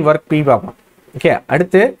 14 வர்க் P பார்ப்போம். ஓகே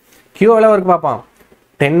அடுத்து Q எவ்வளவு வர்க் பார்ப்பான்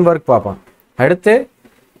 10 வர்க் பார்ப்பான். அடுத்து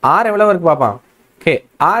R எவ்வளவு வர்க் பார்ப்பான். ஓகே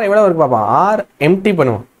R எவ்வளவு வர்க் பார்ப்பான் R எம்டி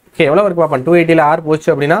பண்ணுவான். ஓகே எவ்வளவு வர்க் பார்ப்பான் 280 ல R போச்சு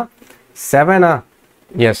அப்படினா 7 ஆ.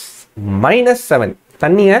 எஸ் -7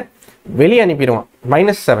 தண்ணியை வெளியே அனுப்பிடுவான்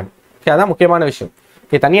 -7. ஓகே அதான் முக்கியமான விஷயம்.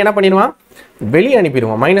 ஓகே தண்ணியை என்ன பண்ணிடுவான் வெளியே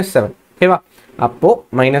அனுப்பிடுவான் -7. ஓகேவா. அப்போ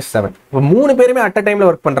 -7. இப்போ 3 பேருமே அட் அ டைம்ல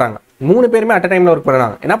ஒர்க் பண்றாங்க. 3 பேருமே அட் அ டைம்ல ஒர்க்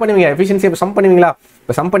பண்றாங்க. என்ன பண்ணுவீங்க எஃபிஷியன்சி சம் பண்ணுவீங்களா.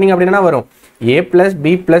 இப்போ சம் பண்ணீங்க அப்படினா வரும் A + B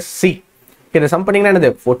 + C. இத சம் பண்ணீங்கன்னா என்னது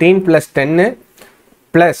 14 + 10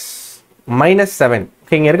 + -7.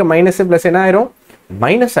 ஓகே இங்க இருக்க மைனஸ் பிளஸ் என்ன ஆயிரும்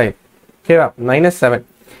மைனஸ் ஆயிரும். ஓகேவா -7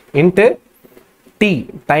 இன்ட்டு T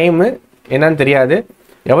டைம் என்னன்னு தெரியாது.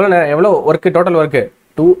 எவ்வளோ work total work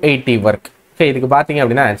 280 work. Okay இதுக்கு பார்த்தீங்க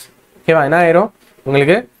அப்படின்னா ஆன்சர். ஓகேவா என்ன ஆயிரும்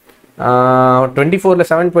உங்களுக்கு 24ல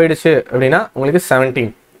 7 போயிடுச்சு அப்படின்னா உங்களுக்கு 17.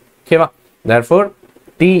 ஓகேவா therefore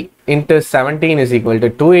T into 17 is equal to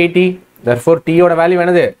 280. therefore T ஓட வேல்யூ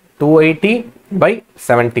என்னது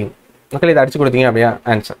 280/17. மக்கள் இதை அடிச்சு கொடுத்தீங்க அப்படியா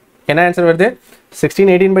ஆன்சர். என்ன ஆன்சர் வருது? 16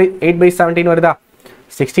 8/17 வருதா?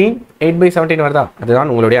 16 8/17 வருதா?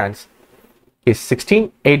 அதுதான் உங்களுடைய ஆன்சர். 16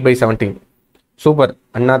 8/17. சூப்பர்.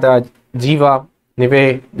 அண்ணாதா, ஜீவா, நிவே,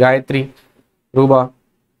 காயத்ரி, ரூபா,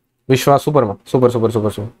 விஸ்வா, சூப்பர்மா, super super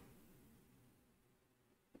super super.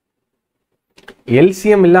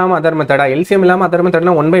 LCM இல்லாமல் அதர் மெத்தடா? எல்சிஎம் இல்லாமல் அதர்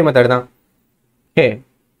மெத்தட்னா 1 மெத்தட் தான். ஓகே,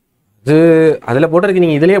 அது அதில் போடுறதுக்கு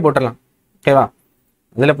நீங்கள் இதிலேயே போட்டுடலாம். ஓகேவா?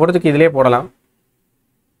 அதில் போடுறதுக்கு இதிலேயே போடலாம்.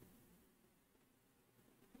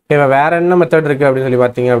 ஓகேவா? வேற என்ன மெத்தட் இருக்குது அப்படின்னு சொல்லி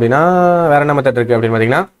பார்த்தீங்க அப்படின்னா, வேற என்ன மெத்தட் இருக்குது அப்படின்னு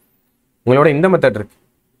பார்த்தீங்கன்னா, உங்களோட இந்த மெத்தட் இருக்கு.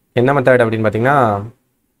 என்ன மெத்தட் அப்படின்னு பார்த்தீங்கன்னா,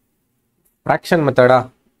 ஃப்ராக்ஷன் மெத்தடா?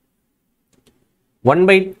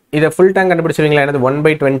 1 இதை ஃபுல் டேங்க் கண்டுபிடிச்சிருவீங்களா? என்னது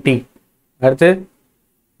 1/20, அடுத்து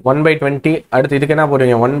 1/20, அடுத்து இதுக்கு என்ன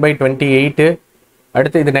போடுவீங்க? 1/28,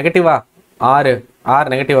 அடுத்து இது நெகட்டிவா? 6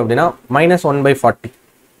 நெகட்டிவ் அப்படின்னா -1/40.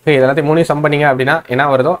 ஓகே, இதெல்லாத்தையும் மூணையும் சம் பண்ணீங்க அப்படின்னா என்ன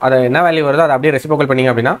வருதோ, அதை என்ன வேல்யூ வருதோ அதை அப்படியே ரெசிப்ரோக்கல்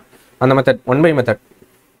பண்ணீங்க அப்படின்னா அந்த மெத்தட் 1 மெத்தட்.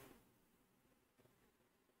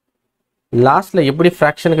 லாஸ்ட்ல எப்படி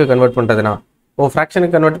ஃப்ராக்ஷனுக்கு கன்வெர்ட் பண்ணுறதுனா,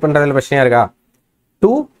 ஃப்ராக்ஷனுக்கு கன்வெர்ட் பண்ணுறதுல பிரச்சனையா இருக்கா?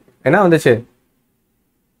 2 என்ன வந்துச்சு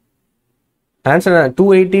ஆன்சர்?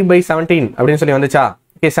 280/17 அப்படின்னு சொல்லி வந்துச்சா?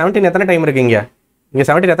 ஓகே, 17 எத்தனை டைம் இருக்கு இங்கே?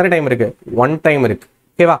 17 எத்தனை டைம் இருக்கு? 1 டைம் இருக்கு.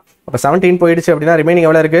 ஓகேவா? அப்போ 17 போயிடுச்சு அப்படின்னா ரிமைனிங்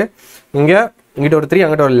எவ்வளோ இருக்கு? இங்கிட்ட ஒரு 3,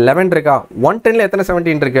 அங்கிட்ட ஒரு 11 இருக்கா? 110ல எத்தனை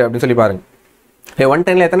 17 இருக்கு அப்படின்னு சொல்லி பாருங்க.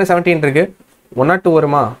 110ல எத்தனை 17 இருக்கு? 102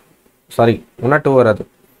 வருமா? சாரி, 102 வராது,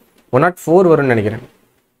 104 வரும்னு நினைக்கிறேன்.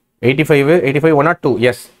 85 102.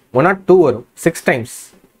 எஸ், 102 வரும். 6 டைம்ஸ்.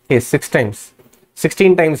 ஓகே, 6 டைம்ஸ்,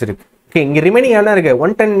 16 டைம்ஸ் இருக்கு. ஓகே, இங்கே ரிமைனிங் என்ன இருக்கு?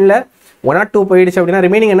 110ல 102 போயிடுச்சு அப்படின்னா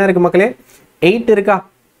ரிமைனிங் என்ன இருக்கு மக்களே? 8 இருக்கா?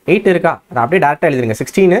 8 இருக்கா? அதை அப்படியே டேரக்டாக எழுதிருங்க.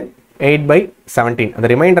 16 8/17. அந்த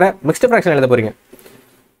ரிமைண்டரை மிக்ஸ்டு ஃப்ராக்ஷன் எழுத போறீங்க.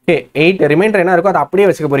 ஓகே, 8 ரிமைண்டர் என்ன இருக்கோ அதை அப்படியே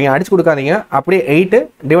வச்சுக்க போறீங்க. அடிச்சு கொடுக்காதீங்க. அப்படியே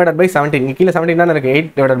 8/17. இங்கே கீழே 17 தானே இருக்கு.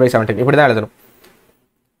 8/17 இப்படி தான் எழுதணும்.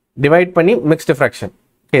 டிவைட் பண்ணி மிக்ஸ்டு ஃப்ராக்ஷன்.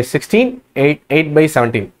 ஓகே, 16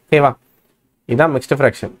 8/17. ஓகேவா? இதுதான் மிக்ஸ்டு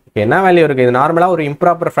ஃப்ராக்ஷன். என்ன வேல்யூ இருக்குது? இது நார்மலாக ஒரு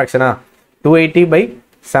இம்ப்ராப்பர் ஃப்ராக்ஷனா?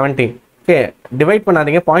 280/17. ஓகே, டிவைட்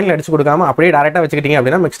பண்ணாதீங்க, பாயிண்ட்ல அடிச்சு கொடுக்காம அப்படியே டேரெக்டாக வச்சுக்கிட்டீங்க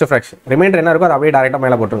அப்படின்னா மிக்ஸ்டு ஃப்ராக்ஷன். ரிமைண்டர் என்ன இருக்கோ அதை அப்படியே டேரெக்டாக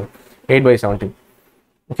மேலே போட்டுருங்க. 8/17.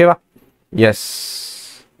 ஓகேவா? எஸ்.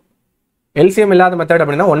 எல்சிஎம் இல்லாத மெத்தட்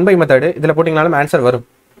அப்படின்னா 1 மெத்தட். இதில் போட்டிங்கனாலும் ஆன்சர் வரும்.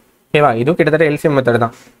 ஓகேவா? இதுவும் கிட்டத்தட்ட எல்சிஎம் மெத்தட்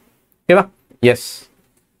தான். ஓகேவா? S.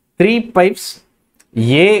 3 pipes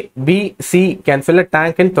A, B, C can fill a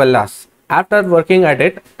tank in 12 hours. After working at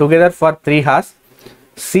it together for 3 hours,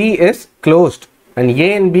 C is closed and A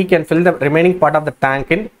and B can fill the remaining part of the tank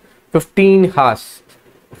in 15 hours.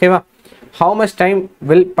 Okay, how much time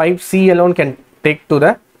will pipe C alone can take to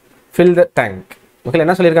the fill the tank? Okay,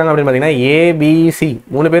 என்ன சொல்லிருக்காங்க அப்படின்னு பார்த்தீங்கன்னா ABC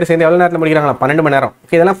 3 பேர் சேர்ந்து எவ்வளோ நேரத்தில் முடிக்கிறாங்களா? 12 மணி நேரம்.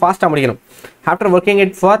 Okay, இதெல்லாம் ஃபாஸ்ட்டாக முடிக்கணும். After working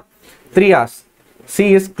it for 3 hours, C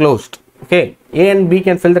is closed. Okay, A and B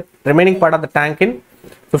can fill the remaining part of the tank in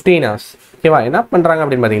 15 hours. ஓகேவா? என்ன பண்ணுறாங்க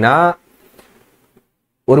அப்படின்னு பார்த்தீங்கன்னா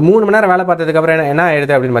ஒரு 3 மணி நேரம் வேலை பார்த்ததுக்கு அப்புறம் என்ன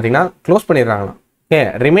ஆயிடுது அப்படின்னு பார்த்தீங்கன்னா க்ளோஸ் பண்ணிடுறாங்களாம். ஓகே,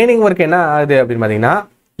 ரிமைனிங் ஒர்க் என்ன ஆகுது அப்படின்னு பார்த்தீங்கன்னா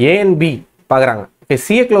A and B பார்க்குறாங்க. ஓகே,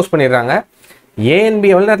 சியை க்ளோஸ் பண்ணிடுறாங்க. A and B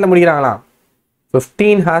எவ்வளோ நேரத்தில் முடிக்கிறாங்களா?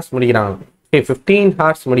 15 hours முடிக்கிறாங்களாம். Okay, 15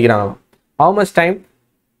 hours முடிக்கிறாங்களாம். How much time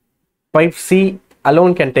pipe C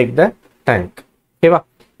alone can take the tank? ஓகேவா?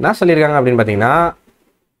 என்ன சொல்லியிருக்காங்க அப்படின்னு பார்த்தீங்கன்னா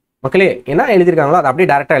மக்களே என்ன எழுதியிருக்காங்களோ அதை அப்படியே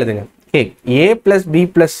டேரெக்டாக எழுதுங்க. Okay, A + B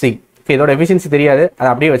 + C. Okay, இதோட எஃபிஷியன்சி தெரியாது, அதை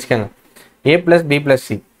அப்படியே வச்சுக்கோங்க. A + B + C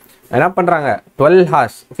என்ன பண்ணுறாங்க? 12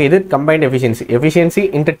 hours. ஓகே, இது combined efficiency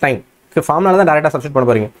into time. Okay, formula தான் டேரெக்டாக சப்ஸ்டிட் பண்ண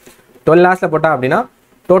போகிறீங்க. 12 ஹவர்ஸில் போட்டால் அப்படின்னா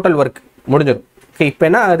டோட்டல் ஒர்க் முடிஞ்சிடும். ஓகே, இப்போ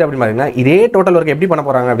என்ன ஆகுது அப்படின்னு பார்த்தீங்கன்னா இதே டோட்டல் ஒர்க் எப்படி பண்ண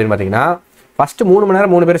போகிறாங்க அப்படின்னு பார்த்தீங்கன்னா ஃபஸ்ட்டு 3 மணி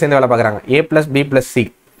நேரம் 3 பேர் சேர்ந்து வேலை பார்க்குறாங்க. A + B + C.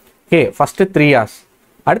 Okay, first 3 hours.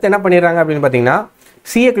 அடுத்து என்ன பண்ணிடுறாங்க அப்படின்னு பார்த்தீங்கன்னா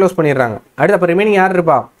சியை க்ளோஸ் பண்ணிடுறாங்க. அடுத்து அப்போ ரிமைனிங் யார்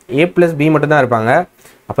இருப்பா? A + B மட்டும் தான் இருப்பாங்க.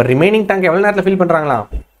 அப்போ ரிமைனிங் டேங்க் எவ்வளோ நேரத்தில் ஃபில் பண்ணுறாங்களா?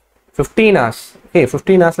 15 hours. ஓகே,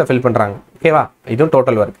 15 ஹவர்ஸில் ஃபில் பண்ணுறாங்க. ஓகேவா? இதுவும்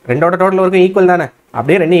டோட்டல் ஒர்க். ரெண்டோட டோட்டல் ஒர்க்கும் ஈக்குவல் தானே?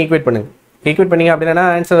 அப்படியே ரெண்டையும் ஈக்குவேட் பண்ணுங்க. ஈக்குவேட் பண்ணிங்க அப்படின்னா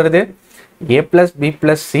ஆன்சர் வருது A + B +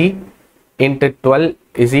 C into 12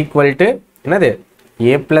 is equal to என்னது?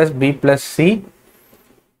 A + B + C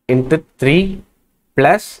into 3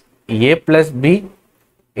 plus A + B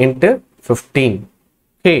into 15.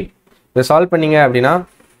 Okay, இதை சால்வ் பண்ணிங்க அப்படின்னா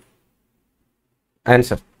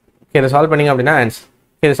ஆன்சர். ஓகே, இதை சால்வ் பண்ணிங்க அப்படின்னா ஆன்சர்.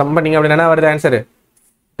 இதை சம் பண்ணிங்க அப்படின்னா என்ன வருது ஆன்சரு?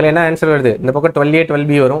 இதில் என்ன ஆன்சர் வருது? இந்த பக்கம் 12A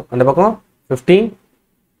 12B வரும், அந்த பக்கம்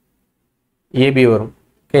 15AB வரும்.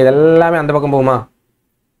 ஓகே, இதெல்லாமே அந்த பக்கம் போகுமா?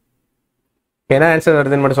 என்ன ஆன்சர்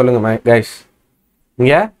வருதுன்னு மட்டும் சொல்லுங்க கைஸ்.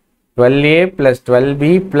 இங்கே 12A + 12B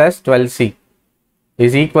 + 12C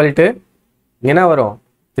is equal to என்ன வரும்?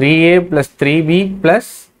 3A + 3B +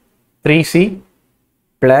 3C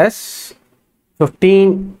 +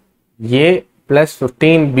 15A +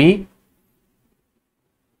 15B.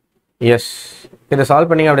 S, இதை சால்வ்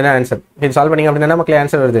பண்ணிங்க அப்படின்னா ஆன்சர். இது சால்வ் பண்ணிங்க அப்படின்னா நமக்கு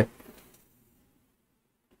ஆன்சர் வருது.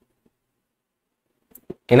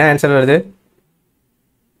 என்ன ஆன்சர் வருது?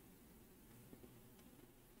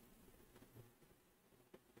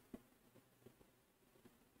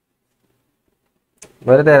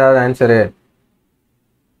 வருது ஏதாவது answer?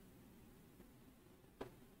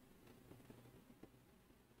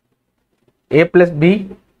 a plus b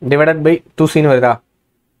divided by 2c வருதா?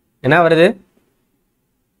 என்ன வருது?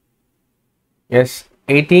 S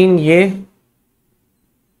 18a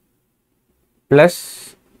plus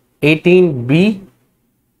 18b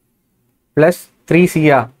plus 3c.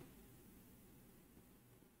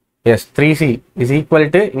 S 3c is equal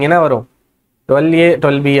to இங்க என்ன வரும்? 12a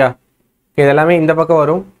 12b. இதெல்லாமே இந்த பக்கம்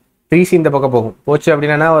வரும், 3c இந்த பக்கம் போகும். போச்சு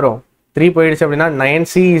அப்படின்னா என்ன வரும்? 3 போயிடுச்சு அப்படின்னா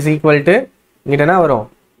 9c is equal to இங்கிட்ட என்ன வரும்?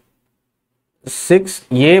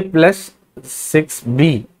 6a plus 6b.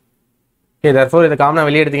 therefore இதை காமனா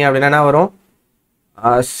வெளியே எடுத்தீங்க அப்படின்னா என்ன வரும்?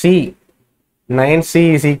 c 9c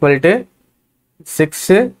is equal to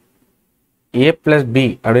 6a plus b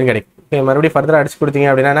அப்படின்னு கிடைக்கும். மறுபடியும் ஃபர்தர் அடிச்சு கொடுத்தீங்க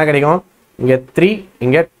அப்படின்னா என்ன கிடைக்கும்? இங்கே 3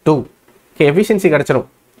 இங்கே 2. எஃபிஷியன்சி கிடைச்சிடும்.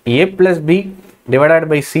 a plus b divided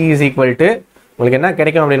by c is equal to உங்களுக்கு என்ன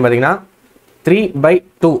கிடைக்கும் அப்படின்னு பார்த்தீங்கன்னா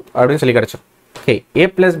 3/2 அப்படின்னு சொல்லி கிடைச்சிடும். a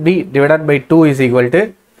plus b divided by 2 is equal to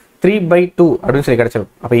 3/2 அப்படின்னு சொல்லி கிடைச்சிடும்.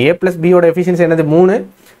 அப்போ a plus b ஓட எஃபிஷியன்சி என்னது? 3.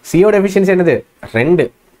 c ஓட எஃபிஷியன்சி என்னது? 2.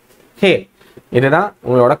 இதுதான்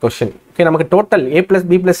உங்களோட கொஸ்டின். நமக்கு total a plus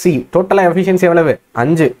b plus c டோட்டலாக எஃபிஷியன்சி எவ்வளவு?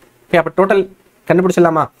 5. அப்போ total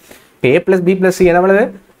கண்டுபிடிச்சிடலாமா? a plus b plus c எவ்வளவு?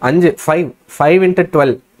 5. 5 into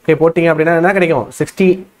 12 போட்டிங்க அப்படின்னா என்ன கிடைக்கும்? 60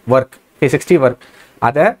 ஒர்க். 60 ஒர்க்.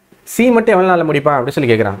 அதை சி மட்டும் எவ்வளோ நாளில் முடிப்பான் அப்படின்னு சொல்லி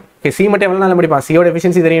கேட்குறான். சி மட்டும் எவ்வளோ நாளில் முடிப்பான்? சியோட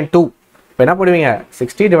எஃபிஷியன்சி தெரியும் 2. இப்போ என்ன போடுவீங்க?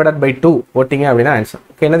 60 divided by 2 போட்டிங்க அப்படின்னா ஆன்சர்.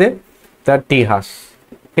 என்னது? 30 hours.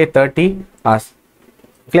 30 hours.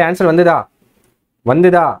 ஆன்சர்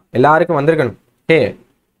வந்துதா? எல்லாருக்கும் வந்திருக்கணும்.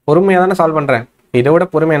 பொறுமையாக தானே சால்வ் பண்ணுறேன். இதை விட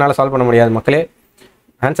பொறுமை என்னால் சால்வ் பண்ண முடியாது மக்களே.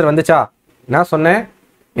 ஆன்சர் வந்துச்சா? நான் சொன்னேன்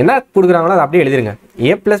என்ன கொடுக்குறாங்களோ அதை அப்படியே எழுதிருங்க.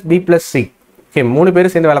 a plus b plus c. 3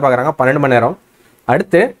 பேர் சேர்ந்து வேலை பார்க்குறாங்க 12 மணி நேரம்.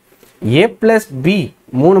 அடுத்து a plus b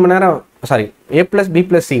 3 மணி நேரம், sorry a plus b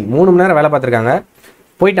plus c 3 மணி நேரம் வேலை பார்த்துருக்காங்க,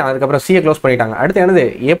 போயிட்டாங்க. அதுக்கப்புறம் சியை க்ளோஸ் பண்ணிட்டாங்க. அடுத்து என்னது?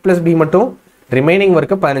 a plus b மட்டும் ரிமைனிங்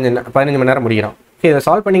ஒர்க்கு 15 மணி நேரம் முடிக்கிறோம். இதை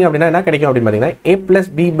சால்வ் பண்ணிங்க அப்படின்னா என்ன கிடைக்கும் அப்படின்னு பார்த்தீங்கன்னா a plus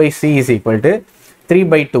b by c is equal to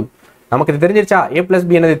 3/2. நமக்கு இது தெரிஞ்சிருச்சா? a plus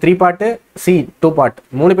b என்னது? 3 பார்ட், c 2 பார்ட்.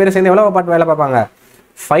 3 பேர் சேர்ந்து எவ்வளோ பார்ட் வேலை பார்ப்பாங்க?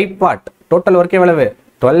 5 பார்ட். டோட்டல் ஒர்க் எவ்வளவு?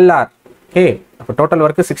 12 hour. அப்போ டோட்டல்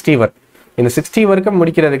ஒர்க்கு 60 ஒர்க். இந்த 60 ஒர்க்கை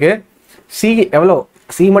முடிக்கிறதுக்கு சி எவ்வளோ?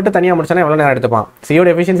 சி மட்டும் தனியாக முடிச்சானா எவ்வளோ நேரம் எடுத்துப்பான்? சியோட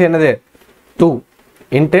எஃபிஷியன்சி என்னது? 2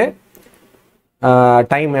 இன்ட்டு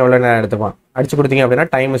டைம் எவ்வளோ நேரம் எடுத்துப்பான்? அடிச்சு கொடுத்தீங்க அப்படின்னா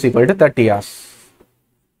time is equal to 30 hours.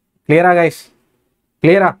 கிளியரா கைஸ்?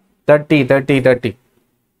 கிளியரா? 30.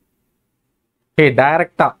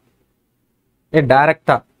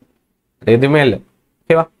 டைரக்டா எதுவுமே இல்லை.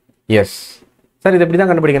 ஓகேவா? Yes sir. இது எப்படி தான்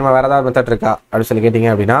கண்டுபிடிக்கணுமா? வேறு ஏதாவது மெத்தட் இருக்கா அப்படின்னு சொல்லி கேட்டிங்க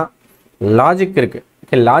அப்படின்னா லாஜிக் இருக்குது.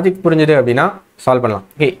 லாஜிக் புரிஞ்சுது அப்படின்னா சால்வ் பண்ணலாம்.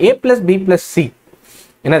 a plus b plus c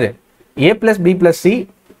என்னது? a plus b plus c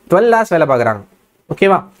 12 hours வேலை பார்க்குறாங்க.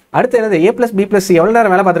 ஓகேவா? அடுத்து என்னது? a plus b plus c எவ்வளோ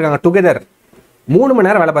நேரம் வேலை பார்த்துருக்காங்க? டுகெதர் 3 மணி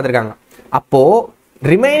நேரம் வேலை பார்த்துருக்காங்க. அப்போது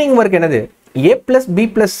ரிமைனிங் ஒர்க் என்னது? a plus b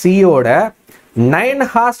plus c ஓட 9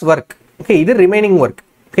 hours ஒர்க். இது remaining work.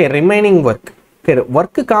 Remaining work.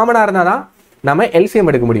 Work காமனாக இருந்தால் தான் நம்ம எல்சிஎம்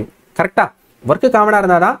எடுக்க முடியும். கரெக்டாக? ஒர்க்கு காமனாக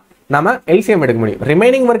இருந்தால் தான் நம்ம எல்சிஎம் எடுக்க முடியும்.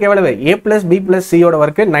 ரிமைனிங் ஒர்க் எவ்வளவு? a plus b plus c ஓட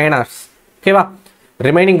ஒர்க்கு 9 hours. ஓகேவா?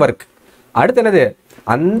 Remaining work. அடுத்து என்னது?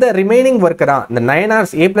 அந்த ரிமைனிங் ஒர்க்கு தான் இந்த 9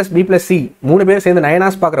 hours a plus b plus c 3 பேர் சேர்ந்து 9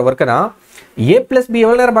 hours பார்க்குற ஒர்க்கு தான் a plus b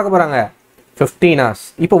எவ்வளோ நேரம் பார்க்க போகிறாங்க? 15 hours.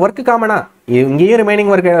 இப்போ ஒர்க்கு காமனா இங்கேயும்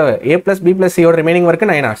remaining work a plus b plus c ஓட remaining work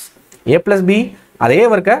 9 hours. a plus b அதே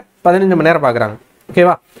ஒர்க்கை 15 மணி நேரம் பார்க்குறாங்க.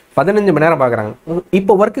 ஓகேவா? 15 மணி நேரம் பார்க்குறாங்க.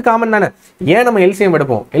 இப்போ ஒர்க்கு காமன் தானே. ஏன் நம்ம எல்சிஎம்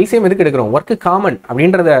எடுப்போம்? எல்சிஎம் எதுக்கு எடுக்கிறோம்? ஒர்க்கு காமன்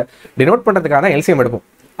அப்படின்றத டினோட் பண்ணுறதுக்காக தான் எல்சிஎம் எடுப்போம்.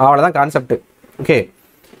 அவ்வளோதான் கான்செப்ட். ஓகே,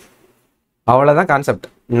 அவ்வளோதான் கான்செப்ட்.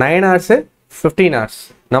 9 hours 15 hours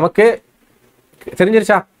நமக்கு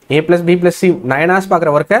தெரிஞ்சிருச்சா? a plus b plus c 9 hours பார்க்குற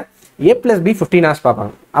ஒர்க்கை a plus b 15 hours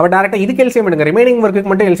பார்ப்பாங்க. அவள் டேரெக்டாக இதுக்கு எல்சிஎம் எடுங்க. ரிமைனிங்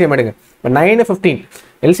ஒர்க்குக்கு மட்டும் எல்சிஎம் எடுங்க. இப்போ 9 15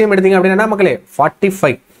 எல்சிஎம் எடுத்தீங்க அப்படின்னா மக்களே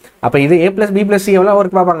 45. அப்போ இது a plus b plus c எவ்வளோ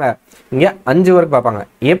ஒர்க் பார்ப்பாங்க? இங்கே 5 ஒர்க் பார்ப்பாங்க.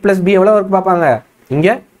 a plus b எவ்வளோ ஒர்க் பார்ப்பாங்க?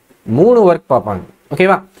 இங்கே 3 ஒர்க் பார்ப்பாங்க.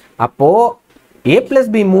 ஓகேவா? அப்போது a plus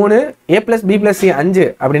b 3, a plus b plus c 5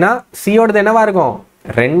 அப்படின்னா சியோடது என்னவா இருக்கும்?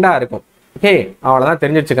 2ஆக இருக்கும். ஓகே, அவ்வளோதான்.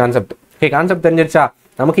 தெரிஞ்சிருச்சு கான்செப்ட். Okay, concept தெரிஞ்சிருச்சா?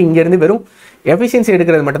 நமக்கு இங்கேருந்து வெறும் எஃபிஷியன்சி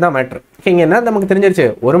எடுக்கிறது மட்டும் தான் மேட்ரு. ஓகே, இங்கே என்ன நமக்கு தெரிஞ்சிருச்சு?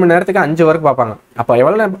 1 மணி நேரத்துக்கு 5 ஒர்க் பார்ப்பாங்க. அப்போ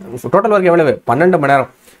எவ்வளோ டோட்டல் ஒர்க் எவ்வளவு? 12 மணி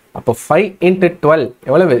நேரம். அப்போ 5 into 12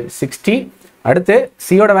 எவ்வளவு? 60. அடுத்து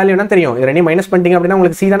சியோட வேல்யூ என்ன தெரியும்? இது ரெண்டையும் மைனஸ் பண்ணிட்டீங்க அப்படின்னா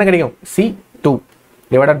உங்களுக்கு சி தானே கிடைக்கும். C 2.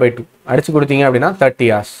 டிவைடட் பை 2 அடிச்சு கொடுத்தீங்க அப்படின்னா 30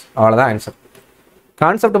 hours. அவ்வளோதான் ஆன்சர்.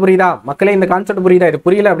 கான்செப்ட் புரியுதா மக்களே? இந்த கான்செப்ட் புரியுதா? இது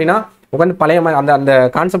புரியல அப்படின்னா உட்காந்து பழைய மாதிரி அந்த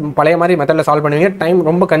கான்செப்ட் பழைய மாதிரி மெத்தடில் சால்வ் பண்ணுவீங்க, டைம்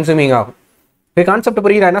ரொம்ப கன்சூமிங் ஆகும். இது கான்செப்ட்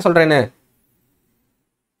புரியுதா? என்ன சொல்கிறேன்னு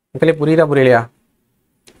மக்களே, புரியுதா புரியலையா?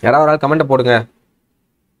 யாராவது ஒரு ஆள் கமெண்ட் போடுங்க.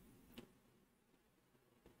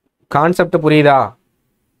 கான்செப்ட் புரியுதா?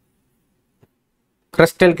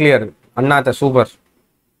 கிறிஸ்டல் கிளியர் அண்ணாத்த, சூப்பர்.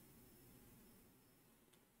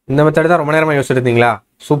 இந்த மெத்தட் தான் ரொம்ப நேரமாக யோசிச்சிருந்தீங்களா?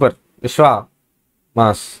 Super Vishwa,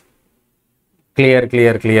 mass. Clear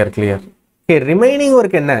clear clear clear. Okay, remaining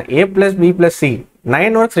work என்ன? A + B + C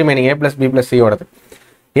 9 works remaining. A + B + C ஓடது.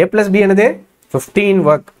 A + B என்னது? 15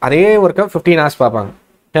 ஒர்க். அதே ஒர்க்கை 15 hours பார்ப்பாங்க.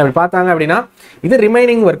 அப்படி பார்த்தாங்க அப்படின்னா இது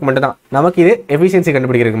ரிமைனிங் ஒர்க் மட்டும் தான். நமக்கு இது எஃபிஷியன்சி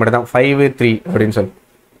கண்டுபிடிக்கிறதுக்கு மட்டும் தான் 5 3 அப்படின்னு சொல்லி.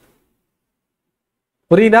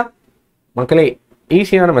 புரியுதா மக்களே?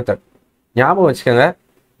 ஈஸியான மெத்தட், ஞாபகம் வச்சுக்கோங்க.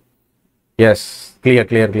 S, clear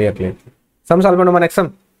clear clear clear. Some solve பண்ணுமா?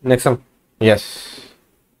 Next sum. எஸ்,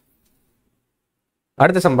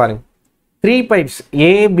 அடுத்த சம் பாருங்க. 3 pipes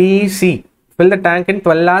A, B, C fill the tank in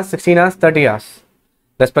 12 hours, 16 hours, 30 hours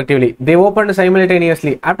respectively. They opened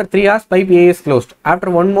simultaneously. After 3 hours, pipe A is closed. After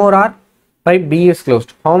 1 more hour, pipe B is closed.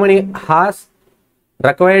 How many hours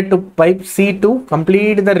required to pipe C to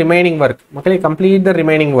complete the remaining work? மக்களே, complete the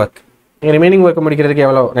remaining work. Remaining work முடிக்கிறதுக்கு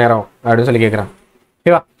எவ்வளோ நேரம் அப்படின்னு சொல்லி கேட்குறான்.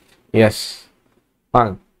 ஓகேவா? S,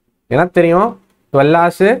 வாங்க. என்ன தெரியும்? 12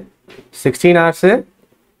 hours, 16 hours,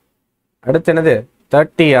 அடுத்து என்னது?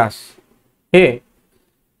 30 hours. Okay,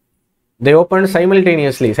 they opened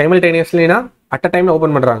simultaneously. simultaneously-னா at a டைமில்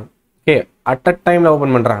ஓப்பன் பண்ணுறாங்க. ஓகே, அட் அ டைமில்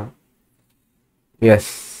ஓப்பன் பண்ணுறாங்க.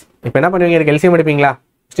 எஸ், இப்போ என்ன பண்ணுவீங்க? இதுக்கு எல்சிஎம் எடுப்பீங்களா?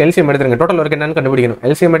 எல்சிஎம் எடுத்துருங்க. டோட்டல் ஒர்க் என்னன்னு கண்டுபிடிக்கணும்.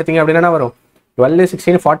 எல்சிஎம் எடுத்தீங்க அப்படின்னா என்ன வரும்? 12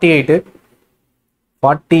 16 48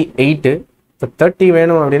 48. இப்போ 30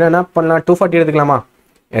 வேணும் அப்படின்னா என்ன பண்ணலாம்? 240 எடுத்துக்கலாமா?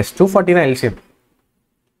 எஸ், 240 தான் எல்சிஎம்.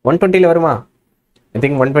 120 வருமா? ஐ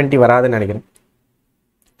திங்க் 120 வராதுன்னு நினைக்கிறேன்.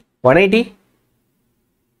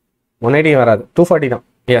 180 வராது. 240 தான்.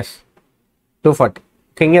 எஸ், 240.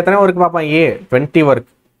 இங்கே எத்தனை ஒர்க் பார்ப்பான்? A 20 work.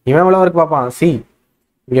 இவன் எவ்வளோ ஒர்க் பார்ப்பான்? C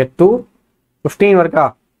இங்கே 2 15 ஒர்க்கா?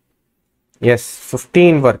 S,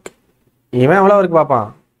 15 work. இவன் எவ்வளோ ஒர்க் பார்ப்பான்?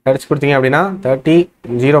 அடிச்சு கொடுத்தீங்க அப்படின்னா 30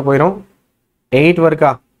 0 போயிடும். 8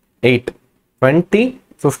 ஒர்க்கா? 8 20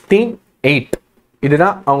 15 8.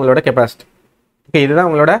 இதுதான் அவங்களோட கெப்பாசிட்டி. ஓகே, இதுதான்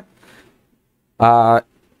அவங்களோட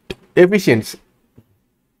எஃபிஷியன்சி.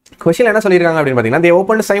 கொஸ்டின் என்ன சொல்லியிருக்காங்க அப்படின்னு பார்த்தீங்கன்னா, they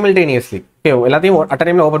opened simultaneously. ஓகே, எல்லாத்தையும் அட்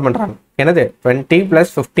டைமில் ஓப்பன் பண்ணுறாங்க. என்னது? 20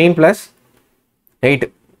 + 15 + 8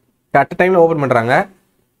 அட் டைமில் ஓப்பன் பண்ணுறாங்க.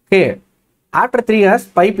 Okay, after 3 hours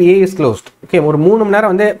pipe A is closed. Okay, ஒரு 3 மணி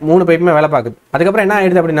நேரம் வந்து 3 பைப்புமே வேலை பார்க்குது. அதுக்கப்புறம் என்ன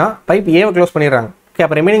ஆயிடுது அப்படின்னா பைப் ஏவை க்ளோஸ் பண்ணிடுறாங்க. ஓகே,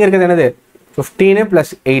 அப்போ ரிமைனிங் இருக்கிறது என்னது? 15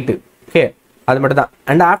 + 8. ஓகே, அது மட்டும் தான்.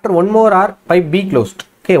 And after 1 more hour pipe B closed.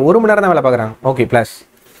 Okay, 1 மணி நேரம் தான் வேலை பார்க்குறாங்க. ஓகே, ப்ளஸ்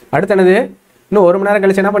அடுத்து என்னது? இன்னும் 1 மணி நேரம்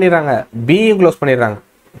கழிச்சு என்ன பண்ணிடுறாங்க? பியும் க்ளோஸ் பண்ணிடுறாங்க.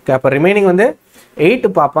 ஓகே, அப்போ ரிமைனிங் வந்து 8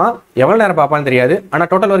 பார்ப்பான். எவ்வளோ நேரம் பார்ப்பான்னு தெரியாது. ஆனால்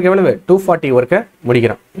டோட்டல் ஒர்க் எவ்வளவு? 240 ஒர்க்கை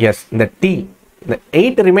முடிக்கிறான். எஸ், இந்த T, இந்த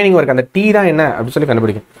 8 ரிமைனிங் ஒர்க், அந்த T தான் என்ன அப்படின்னு சொல்லி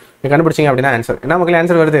கண்டுபிடிக்கும். நீங்கள் கண்டுபிடிச்சிங்க அப்படின்னா ஆன்சர் என்ன மக்களே?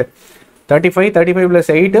 ஆன்சர் வருது 35 35 +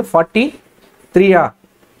 8 43.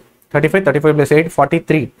 35 35 + 8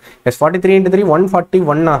 43. எஸ், 43 × 3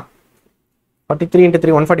 141. 43 ×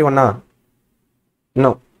 3 141.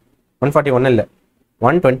 இன்னும் 141 இல்லை,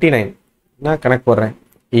 129. நான் கணக்கு போடுறேன்.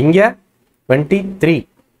 இங்கே 23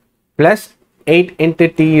 + 8 ×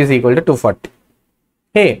 T = 240.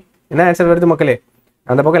 ஹே, என்ன ஆன்சர் வருது மக்களே?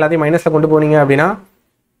 அந்த பக்கம் எல்லாத்தையும் மைனஸில் கொண்டு போனீங்க அப்படின்னா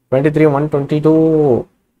 23 122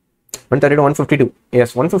 132 152.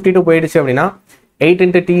 எஸ், 152 போயிடுச்சு அப்படின்னா 8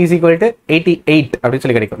 × T = 88 அப்படின்னு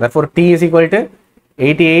சொல்லி கிடைக்கும். therefore T =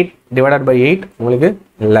 88 / 8 உங்களுக்கு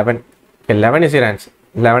 11. Okay, 11 is your answer.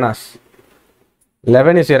 11 hours.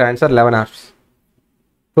 11 is your answer. 11 hours.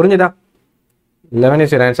 புரிஞ்சுதா? 11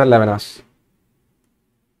 is your answer. 11 hours.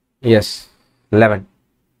 S, 11.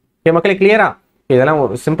 Okay மக்களே, கிளியரா? இதெல்லாம்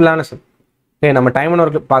ஒரு சிம்பிளான சம். ஓகே, நம்ம டைம் அண்ட்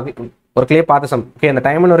ஒர்க்லேயே பார்த்த சம். ஓகே, அந்த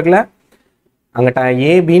டைம் அண்ட் ஒர்க்கில் அங்கே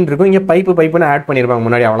A Bன்னு இருக்கும். இங்கே பைப்புன்னு ஆட் பண்ணியிருப்பாங்க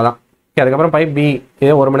முன்னாடி, அவ்வளோதான். ஓகே, அதுக்கப்புறம் பைப் B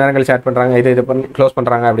இதே 1 மணி நேரம் கழிச்சு ஆட் பண்ணுறாங்க, இது பண்ணி க்ளோஸ்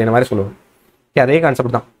பண்ணுறாங்க அப்படின்ற மாதிரி சொல்லுவோம். ஓகே, அதே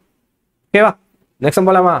கான்செப்ட் தான். ஓகேவா? நெக்ஸ்ட் சம்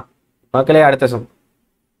போகலாமா மக்களே? அடுத்த சம்.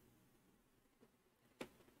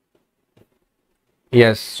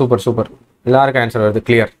 S, super super. எல்லாருக்கும் ஆன்சர் வருது.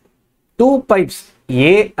 Clear. 2 pipes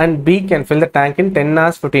A and B can fill the tank in 10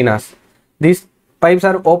 hours 15 hours. These pipes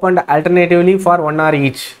are opened alternatively for 1 hour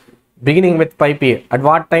each, beginning with pipe A. At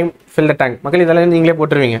what time fill the tank? மக்கள் இதெல்லாம் நீங்களே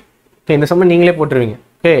போட்டுருவீங்க. Okay, இந்த சம்ம நீங்களே போட்டுருவீங்க.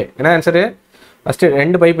 Okay, என்ன answer? First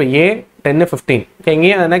 2 pipe A 10 15. Okay,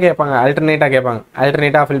 இங்கேயும் என்ன கேட்பாங்க? ஆல்டர்னேட்டாக கேட்பாங்க.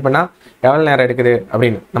 ஆல்டர்னேட்டாக ஃபில் பண்ணால் எவ்வளோ நேரம் எடுக்குது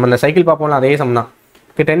அப்படின்னு நம்ம இந்த சைக்கிள் பார்ப்போம்ல, அதே சம் தான்.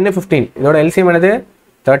 ஓகே, 10 15 இதோட எல்சிஎம் என்னது?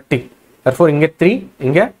 30. therefore இங்கே 3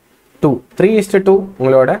 இங்கே 3:2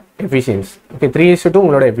 உங்களோட எஃபிஷியன்சி. ஓகே, 3:2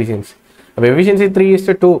 உங்களோட எஃபிஷியன்சி. அப்போ எஃபிஷியன்சி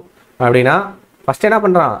 3:2 அப்படின்னா ஃபஸ்ட் என்ன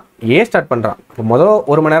பண்ணுறான், ஏ ஸ்டார்ட் பண்ணுறான். அப்போ முதல்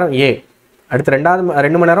 1 மணி நேரம் ஏ, அடுத்து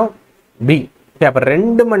 2 மணி நேரம் பி. ஓகே, அப்போ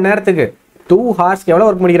 2 மணி நேரத்துக்கு 2 ஹார்ஸ்க்கு எவ்வளோ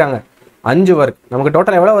ஒர்க் முடிக்கிறாங்க, 5 ஒர்க். நமக்கு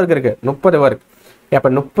டோட்டல் எவ்வளோ ஒர்க் இருக்குது, 30 ஒர்க். அப்போ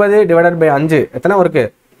 30 டிவைடட் பை 5 எத்தனை ஒர்க்கு,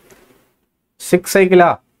 6 சைக்கிளா.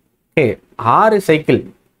 ஓகே, 6 சைக்கிள்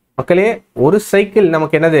மக்களே. ஒரு சைக்கிள்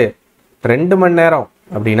நமக்கு என்னது, 2 மணி நேரம்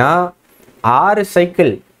அப்படின்னா 6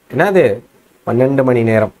 சைக்கிள் என்னது, 12 மணி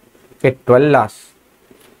நேரம். Okay, 12 hours.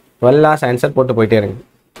 12 hours ஆன்சர் போட்டு போயிட்டே இருங்க.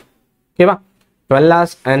 ஓகேவா, 12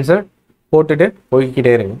 hours ஆன்சர் போட்டுட்டு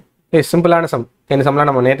போய்கிட்டே இருங்க. ஓகே, சிம்பிளான சம். இந்த சம்லாம்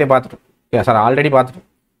நம்ம நேற்றே பார்த்துட்டோம். ஓகே சார், ஆல்ரெடி பார்த்துட்டோம்.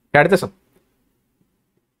 அடுத்த சம்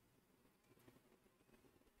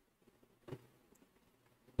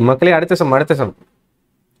மக்களே, அடுத்த some.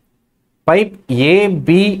 Pipe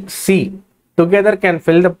ABC together can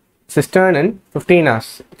fill the cistern in 15 hours.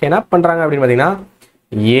 என்ன பண்ணுறாங்க அப்படின்னு பார்த்தீங்கன்னா,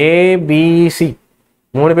 ABC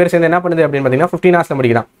 3 பேர் சேர்ந்து என்ன பண்ணுது அப்படின்னு பார்த்தீங்கன்னா 15 hours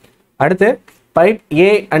முடிக்கிறான். அடுத்து pipe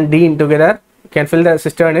A and D together can fill the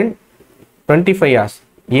cistern in 25 hours.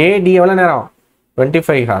 AD எவ்வளோ நேரம்,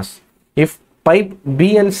 25 hours. If pipe B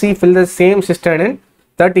and C fill the same cistern in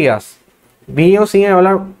 30 hours. Bயும் Cயும்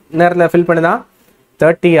எவ்வளோ நேரத்தில் ஃபில் பண்ணுதா,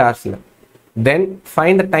 30 hours. Then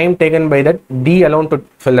find the time taken by that D alone to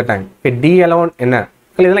fill the tank. Okay, D alone என்ன,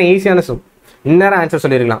 இதெல்லாம் ஈஸியான some. இன்னும் answer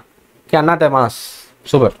சொல்லியிருக்கலாம். Okay, அண்ணாத்த mass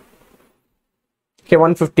super. Okay,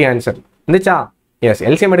 150 answer இருந்துச்சா. S,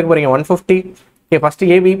 LCM எடுக்க போறீங்க 150. ஓகே, ஃபர்ஸ்ட்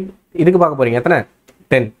ஏபி இதுக்கு பார்க்க போறீங்க, எத்தனை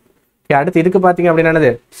 10. ஓகே, அடுத்து இதுக்கு பார்த்தீங்க அப்படின்னா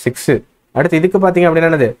என்னது 6. அடுத்து இதுக்கு பார்த்தீங்க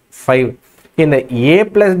அப்படின்னா என்னது 5. இந்த A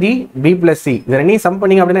 + D B + C இது ரெண்டையும் சம்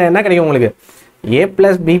பண்ணீங்க அப்படின்னா என்ன கிடைக்கும் உங்களுக்கு, A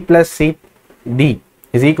 + B + C D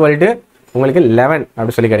is equal to உங்களுக்கு 11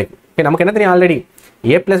 அப்படி சொல்லி கிடைக்கும். ஓகே, நமக்கு என்ன தெரியும், ஆல்ரெடி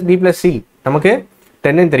A + B + C நமக்கு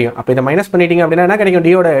 10 தெரியும். அப்போ இதை மைனஸ் பண்ணிட்டீங்க அப்படின்னா என்ன கிடைக்கும்,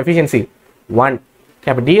 டியோட எஃபிஷியன்சி 1. ஓகே,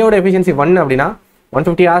 அப்போ டியோட எஃபிஷியன்சி 1 அப்படின்னா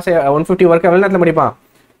 150 hours 150 ஒர்க் எவ்வளோ நேரத்தில் முடிப்பான்,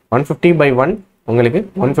 150/1 உங்களுக்கு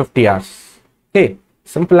 150 hours. ஓகே,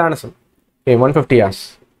 சிம்பிளான சம். ஓகே, 150 hours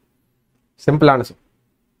சிம்பிளான some.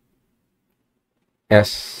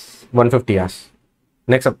 S, 150 hours.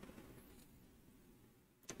 Next sum.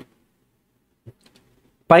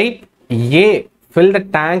 Pipe A fill the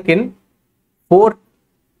tank in 4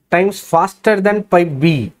 times faster than pipe B.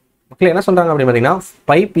 மக்களே என்ன சொல்றாங்க அப்படின்னு பார்த்தீங்கன்னா,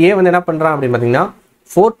 பைப் A வந்து என்ன பண்றான் அப்படின்னு பார்த்தீங்கன்னா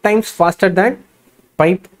 4 times faster than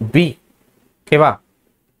pipe B. ஓகேவா,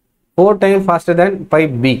 4 times faster than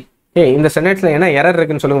pipe B. இந்த சென்டென்ஸ்ல என்ன எரர்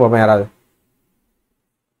இருக்குன்னு சொல்லுங்க பாப்போம் யாராவது.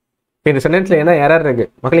 இந்த சென்டென்ஸ்ல என்ன எரர் இருக்கு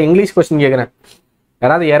மக்களே, இங்கிலீஷ் கொஸ்டின் கேட்குறேன்.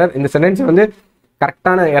 யாராவது எரர், இந்த சென்டென்ஸ் வந்து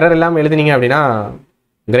கரெக்டான எரர் இல்லாமல் எழுதுனீங்க அப்படின்னா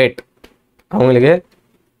கிரேட், அவங்களுக்கு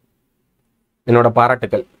என்னோட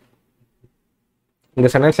பாராட்டுக்கள். இந்த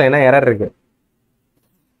சென்டென்ஸ்ல என்ன எரர் இருக்கு,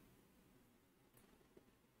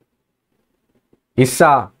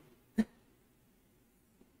 இஸ்ஸா.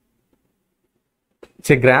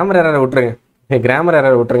 சரி, கிராமர் எரர் விட்டுருங்க, கிராமர்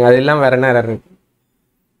எரர் விட்டுருங்க, அது இல்லாமல் வேற என்ன எரர் இருக்கு.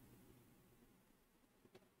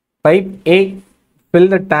 Pipe A fill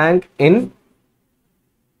the tank in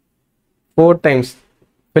 4 times.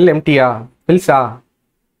 fill empty-ஆ, fills-ஆ.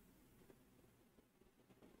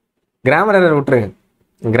 Grammar error விட்டுருங்க,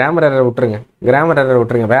 கிராமர் எரர் விட்டுருங்க, கிராமர் எரர்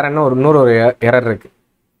விட்டுருங்க. வேற என்ன இன்னொரு எரர் இருக்கு,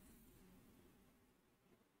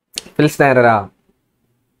 ஃபில்ஸ் தான் எரரா,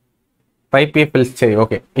 பைப் A ஃபில்ஸ். சரி,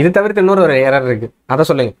 ஓகே. இது தவிர்த்து இன்னொரு ஒரு எரர் இருக்கு, அதை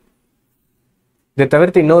சொல்லுங்க. இது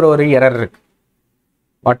தவிர்த்து இன்னொரு ஒரு எரர் இருக்கு.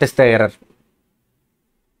 What is the error?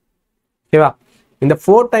 ஓகேவா, இந்த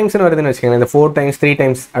 4 டைம்ஸ்னு வருதுன்னு வச்சுக்கோங்க. இந்த 4 times 3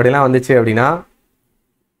 times அப்படிலாம் வந்துச்சு அப்படின்னா,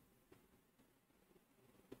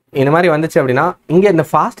 இந்த மாதிரி வந்துச்சு அப்படின்னா இங்கே இந்த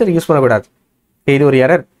ஃபாஸ்டர் யூஸ் பண்ணக்கூடாது. இது ஒரு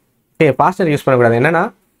எரர். ஃபாஸ்டர் யூஸ் பண்ணக்கூடாது. என்னன்னா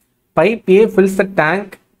pipe A fills the tank.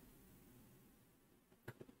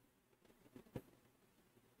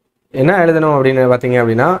 என்ன எழுதணும் அப்படின்னு பார்த்தீங்க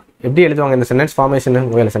அப்படின்னா, எப்படி எழுதுவாங்க இந்த சென்டென்ஸ் ஃபார்மேஷன்?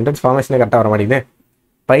 உங்களை சென்டென்ஸ் ஃபார்மேஷனே கரெக்டாக வர மாட்டேங்குது.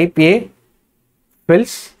 Pipe A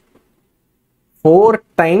fills 4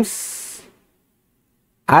 times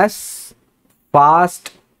as fast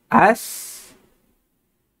as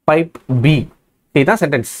pipe B. இதுதான்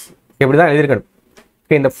சென்டென்ஸ், இப்படி தான் எழுதியிருக்கணும்.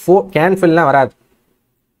 இந்த கேன் ஃபில்லாம் வராது.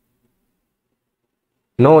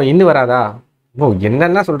 நோ இன்னும் வராதா? ஓ,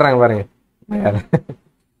 என்னென்ன சொல்றாங்க பாருங்க.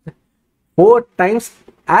 4 times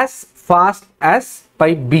as fast as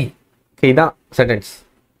pipe B. இதுதான் சென்டென்ஸ்.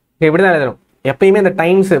 இப்படி தான் எழுதணும். எப்பயுமே இந்த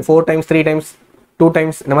டைம்ஸ் 4 times 3 times 2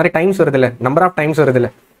 times இந்த மாதிரி டைம்ஸ் வருது இல்லை, நம்பர் ஆஃப் டைம்ஸ் வருது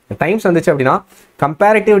இல்லை. டைம்ஸ் வந்துச்சு அப்படின்னா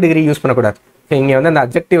கம்பேரிட்டிவ் டிகிரி யூஸ் பண்ணக்கூடாது. இங்கே வந்து அந்த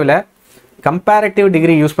அப்ஜெக்டிவ்ல கம்பேரிட்டிவ்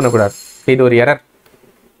டிகிரி யூஸ் பண்ணக்கூடாது. இது ஒரு எரர்.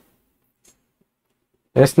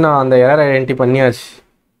 எஸ், நான் அந்த எரர் ஐடென்டிஃபை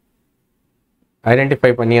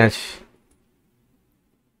பண்ணியாச்சு.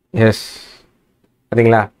 எஸ்,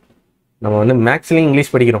 சரிங்களா? நம்ம வந்து மேக்ஸ்லயும்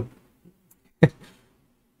இங்கிலீஷ் படிக்கிறோம்.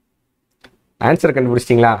 ஆன்சர்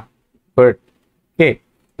கண்டுபிடிச்சிட்டீங்களா? Good. Okay,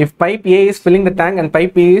 if pipe A is filling the tank and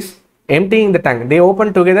pipe B is emptying the tank, they open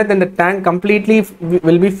together, then the tank completely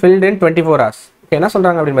will be filled in 24 hours. Okay, என்ன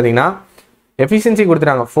சொல்றாங்க அப்படின்னு பார்த்தீங்கன்னா efficiency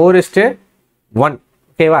கொடுத்துறாங்க 4:1.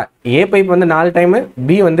 ஓகேவா? ஏ pipe வந்து 4 time,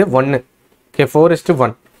 B வந்து 1. Okay,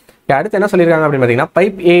 4:1. Okay, அடுத்து என்ன சொல்லியிருக்காங்க அப்படின்னு பார்த்தீங்கன்னா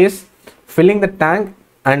pipe A is filling the tank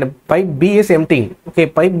and pipe B is emptying. Okay,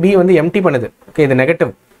 pipe B வந்து எம்டி பண்ணுது. ஓகே, இது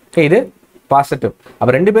நெகட்டிவ். ஓகே, இது பாசிட்டிவ்.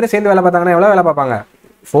 அப்போ ரெண்டு பேரும் சேர்ந்து வேலை பார்த்தாங்கன்னா எவ்வளோ வேலை பார்ப்பாங்க?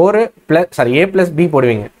 4 + A + B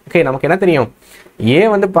போடுவீங்க. ஓகே, நமக்கு என்ன தெரியும்? A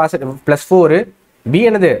வந்து பாசிட்டிவ் +4, B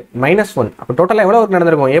என்னது -1. அப்போ டோட்டலாக எவ்வளோ ஒர்க்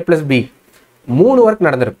நடந்திருக்கும்? A + B 3 ஒர்க்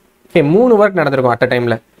நடந்திருக்கும். ஓகே, 3 ஒர்க் நடந்திருக்கும் அட் அ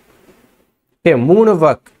டைமில். Okay, 3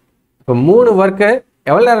 work. இப்போ 3 ஒர்க்கு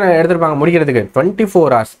எவ்வளோ நேரம் எடுத்துருப்பாங்க முடிக்கிறதுக்கு? 24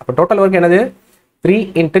 hours. அப்போ டோட்டல் ஒர்க் என்னது? 3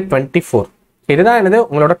 × 24. இதுதான் என்னது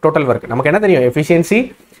உங்களோட டோட்டல் ஒர்க். நமக்கு என்ன தெரியும்? Efficiency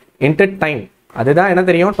into time. அதுதான் என்ன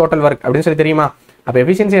தெரியும்? டோட்டல் ஒர்க் அப்படின்னு சொல்லி தெரியுமா? அப்போ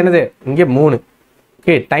எஃபிஷியன்சி என்னது? இங்கே 3.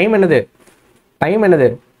 ஓகே, டைம் என்னது? டைம் என்னது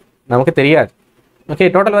நமக்கு தெரியாது. ஓகே,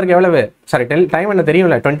 டோட்டல் ஒர்க் எவ்வளவு? சாரி, டைம் என்ன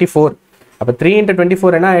தெரியும்ல? 24. அப்போ 3 ×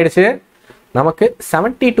 24 என்ன ஆயிடுச்சு? நமக்கு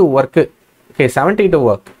 72 work. Okay, 72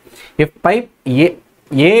 work. If pipe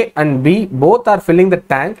A and B both are filling the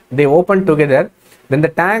tank, they open together, then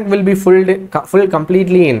the tank will be full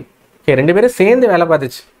completely in. Okay, ரெண்டு பேரும் சேர்ந்து வேலை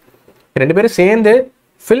பார்த்துச்சு. ரெண்டு பேரும் சேர்ந்து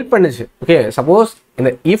ஃபில் பண்ணுச்சு. ஓகே, சப்போஸ் இந்த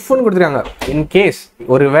இஃப்னு கொடுத்துருக்காங்க. இன்கேஸ்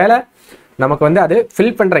ஒரு வேளை நமக்கு வந்து அது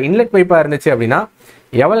ஃபில் பண்ணுற இன்லெட் பைப்பாக இருந்துச்சு அப்படின்னா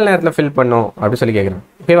எவ்வளோ நேரத்தில் ஃபில் பண்ணும் அப்படின்னு சொல்லி கேட்குறோம்.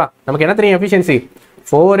 ஓகேவா? நமக்கு என்ன தெரியும்? எஃபிஷியன்சி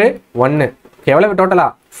 4:1. ஓகே, எவ்வளவு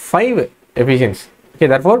டோட்டலாக? 5 efficiency. Okay,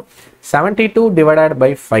 therefore 72 divided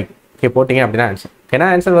by 5. Okay, போட்டிங்க அப்படின்னா ஆன்சர். என்ன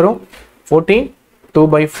ஆன்சர் வரும்? 14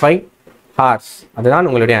 2/5 hours. அதுதான்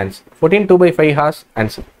உங்களுடைய answer. 14 2/5 hours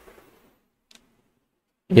answer.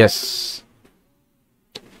 S,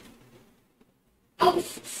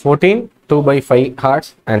 14 2/5 hours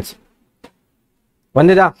answer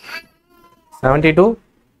வந்துதா?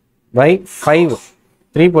 72/5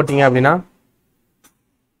 3 போட்டிங்க அப்படின்னா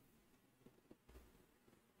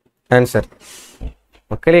ஆன்சர்.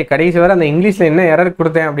 மக்களே, கடைசி வரை அந்த இங்கிலீஷில் என்ன எரர்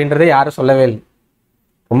கொடுத்தேன் அப்படின்றத யாரும் சொல்லவே இல்லை.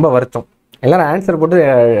 ரொம்ப வருத்தம். எல்லாரும் ஆன்சர் போட்டு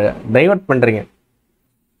டைவர்ட் பண்ணுறீங்க.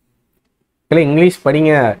 மக்களே, இங்கிலீஷ்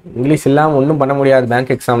படிங்க. இங்கிலீஷ் இல்லாமல் ஒன்றும் பண்ண முடியாது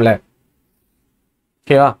பேங்க் எக்ஸாமில்.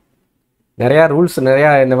 ஓகேவா? நிறையா ரூல்ஸ், நிறையா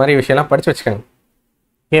இந்த மாதிரி விஷயம்லாம் படித்து வச்சுக்கோங்க.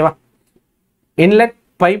 ஓகேவா? Inlet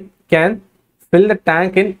pipe can fill the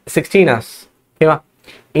tank in 16 hours. ஓகேவா?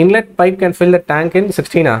 Inlet pipe can fill the tank in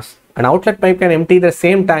 16 hours. An outlet pipe can empty the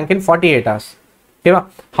same tank in 48 hours. ஓகேவா?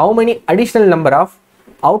 How many additional number of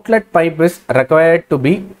outlet pipe is required to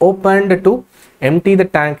be opened to empty the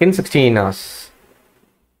tank in 16 hours?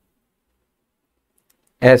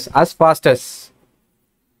 Yes, as fast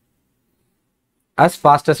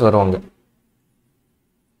as வருவாங்க.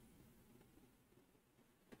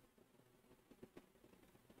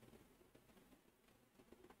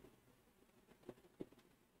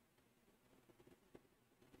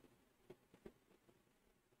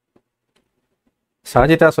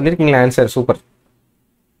 சாஜிதா சொல்லியிருக்கீங்களா answer? Super.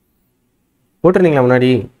 போட்டிருந்தீங்களா முன்னாடி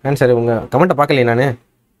answer? உங்கள் கமெண்ட்டை பார்க்கலையே நான்.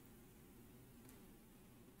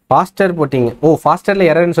 Pastor போட்டிங்க. ஓ, ஃபாஸ்டரில்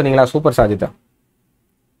எரர்னு சொன்னீங்களா? Super Sajida,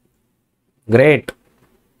 great.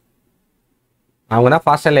 அவங்க தான்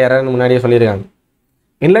ஃபாஸ்டரில் எரர்னு முன்னாடியே சொல்லியிருக்காங்க.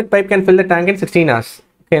 Inlet pipe can fill the tank in 16 hours.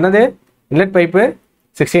 Okay, என்னது? Inlet pipe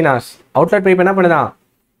 16 hours. Outlet pipe என்ன பண்ணுதான்?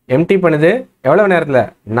 எம்டி பண்ணுது. எவ்வளோ நேரத்தில்?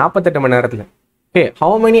 48 மணி நேரத்தில். Okay, how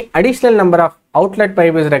many additional number of outlet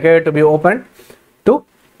pipe is required to be opened to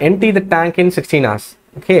empty the tank in 16 hours?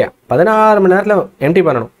 Okay, 16 மணி நேரத்தில் empty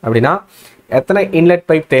பண்ணணும் அப்படின்னா எத்தனை இன்லெட்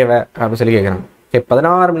பைப் தேவை அப்படின்னு சொல்லி கேட்குறாங்க. ஓகே,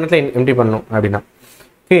 16 மணி நேரத்தில் எம்டி பண்ணணும் அப்படின்னா.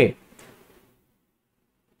 ஓகே,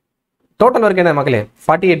 டோட்டல் ஒர்க் என்ன மக்களே?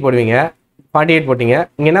 48 போடுவீங்க. 48 போட்டிங்க.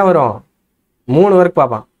 இங்கே என்ன வரும்? 3 ஒர்க்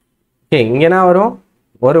பார்ப்பான். ஓகே, இங்கே என்ன வரும்?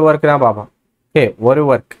 ஒரு ஒர்க் தான் பார்ப்பான். ஓகே, ஒரு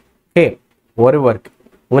ஒர்க். ஓகே, ஒரு ஒர்க்.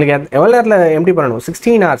 உங்களுக்கு எவ்வளோ நேரத்தில் எம்டி பண்ணணும்?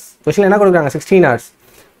 16 hours. கொஸ்டின் என்ன கொடுக்குறாங்க? 16 hours.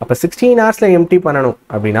 அப்போ 16 ஹவர்ஸில் எம்டி பண்ணணும்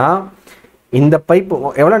அப்படின்னா இந்த பைப்பு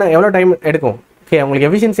எவ்வளோ டைம் எடுக்கும்? ஓகே, உங்களுக்கு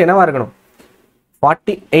எஃபிஷியன்சி என்னவா இருக்கணும்?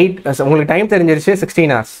 48. உங்களுக்கு டைம் தெரிஞ்சிருச்சு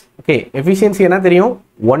 16 hours. ஓகே, எஃபிஷியன்சி என்ன தெரியும்?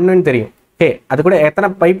 1ன்னு தெரியும். ஓகே, அது கூட எத்தனை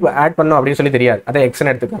பைப் ஆட் பண்ணணும் அப்படின்னு சொல்லி தெரியாது. அதை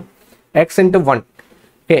எக்ஸ்ன்னு எடுத்துக்கலாம். X × 1.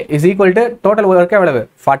 Okay, is equal to total work எவ்வளவு?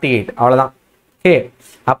 48. அவ்வளோதான். ஓகே,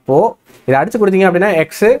 அப்போது இதை அடிச்சு கொடுத்தீங்க அப்படின்னா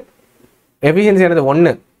எக்ஸு எஃபிஷியன்சி என்னது?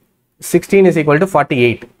 1. 16 is equal to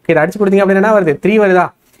 48. இதை அடிச்சு கொடுத்தீங்க அப்படின்னா என்ன வருது? 3 வருதா?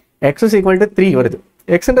 எக்ஸ் இஸ் ஈக்குவல் டு 3 வருது.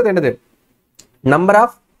 எக்ஸ்ன்றது என்னது? Number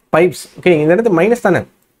of pipes. ஓகே, இந்த இடத்து மைனஸ் தானே.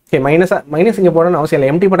 ஓகே, மைனஸ் இங்கே போடணும்னு அவசியம் இல்லை.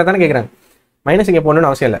 எம்டி பண்ண தானே கேட்குறாங்க. மைனஸ் இங்கே போடணும்னு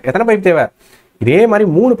அவசியம் இல்லை. எத்தனை பைப் தேவை? இதே மாதிரி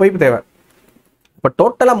 3 பைப் தேவை. இப்போ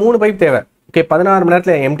டோட்டலாக 3 பைப் தேவை. ஓகே, 16 மணி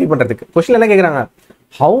நேரத்தில் எம்டி பண்ணுறதுக்கு. கொஸ்டின் என்ன கேட்குறாங்க?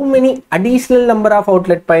 How many additional number of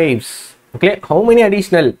outlet pipes? Okay, how many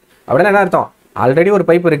additional அப்படின்னா என்ன அர்த்தம்? ஆல்ரெடி ஒரு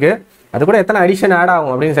பைப் இருக்குது, அது கூட எத்தனை அடிஷன் ஆட்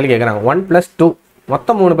ஆகும் அப்படின்னு சொல்லி கேட்குறாங்க. 1 + 2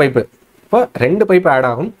 மொத்தம் 3 பைப்பு. இப்போ 2 பைப்பு ஆட்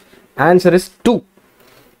ஆகும். Answer is 2.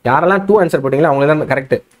 யாரெல்லாம் 2 ஆன்சர் போட்டிங்களோ அவங்களுக்கு தான்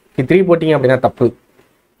கரெக்டு. 3 போட்டிங்க அப்படின்னா தப்பு.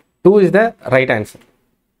 2 is the right answer.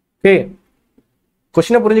 Okay,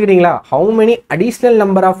 கொஸ்டினை புரிஞ்சுக்கிட்டீங்களா? How many additional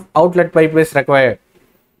number of outlet pipe is required?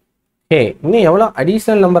 Okay, இன்னும் எவ்வளோ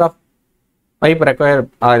additional number of pipe require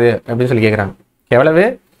ஆகுது அப்படின்னு சொல்லி கேட்குறாங்க. எவ்வளவு?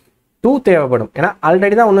 2 தேவைப்படும். ஏன்னா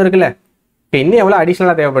ஆல்ரெடி தான் ஒன்று இருக்குல்ல. ஓகே, இன்னும் எவ்வளோ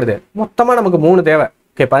அடிஷ்னலாக தேவைப்படுது? மொத்தமாக நமக்கு 3 தேவை.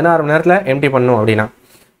 ஓகே, 16 மணி நேரத்தில் எம்டி பண்ணணும் அப்படின்னா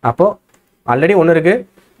அப்போது ஆல்ரெடி ஒன்று இருக்குது.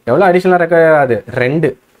 எவ்வளோ அடிஷ்னலாக ரெக்வயர் ஆகுது? 2.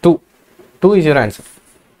 2 இஸ் யுவர் ஆன்சர்.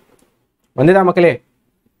 வந்துதா மக்களே?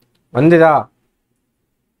 வந்துதா?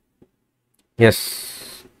 எஸ்.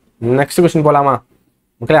 நெக்ஸ்ட் கொஸ்டின் போகலாமா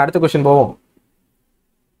மக்களே? அடுத்த கொஸ்டின் போவோம்.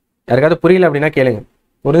 யாருக்காவது புரியல அப்படின்னா கேளுங்க,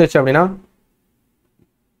 புரிஞ்சிச்சு அப்படின்னா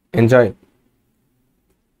enjoy.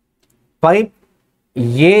 Pipe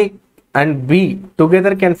A and B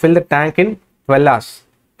together can fill the tank in 12 hours.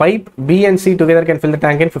 Pipe B and C together can fill the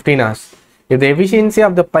tank in 15 hours. If the efficiency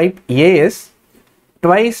of the pipe A is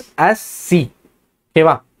twice as C. Okay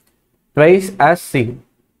va? Twice as C.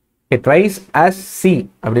 Okay, twice as C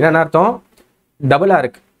அப்படின்னா என்ன அர்த்தம்? டபுளா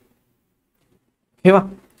இருக்கு. Okay va?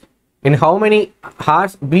 In how many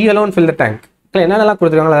hours B alone fill the tank? என்னென்னலாம்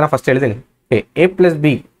கொடுத்துருக்காங்களோ அதெல்லாம் first எழுதுங்க. Okay, A plus B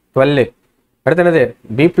 12. அடுத்து என்னது?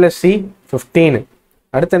 B plus C 15.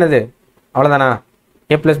 அடுத்து என்னது? அவ்வளோதானா?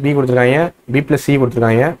 A plus B கொடுத்துருக்காங்க, B plus C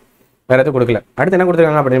கொடுத்துருக்காங்க, வேறு எதுவும் கொடுக்கல. அடுத்து என்ன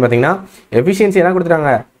கொடுத்துருக்காங்க அப்படின்னு பார்த்தீங்கன்னா எஃபிஷியன்சி என்ன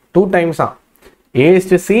கொடுத்துருக்காங்க? 2 டைம்ஸா.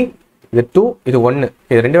 A/C இது 2, இது 1.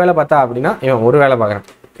 இது 2 வேலை பார்த்தா அப்படின்னா இவன் ஒரு வேலை பார்க்குறான்.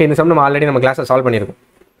 ஓகே, இந்த சம் நம்ம ஆல்ரெடி நம்ம கிளாஸில் சால்வ் பண்ணியிருக்கோம்.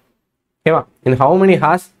 ஓகேவா? In how many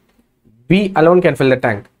hours B alone can fill the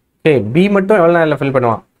tank? Okay, B மட்டும் எவ்வளோ நேரில் ஃபில்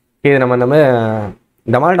பண்ணுவான்? இது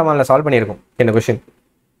நம்ம டமாலில் சால்வ் பண்ணியிருக்கோம் இந்த கொஷின்.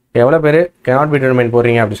 எவ்வளோ பேர் cannot be determined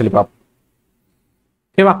போடுறீங்க அப்படின்னு சொல்லி பார்ப்போம்.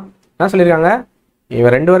 ஓகேவா? என்ன சொல்லியிருக்காங்க?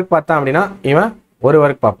 இவன் 2 ஒர்க் பார்த்தான் அப்படின்னா இவன் ஒரு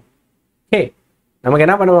ஒர்க் பார்ப்போம். ஓகே, நமக்கு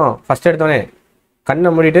என்ன பண்ணுவோம்? ஃபஸ்ட் எடுத்தோடனே கண்ணை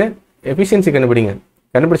மூடிட்டு எஃபிஷியன்சி கண்டுபிடிங்க.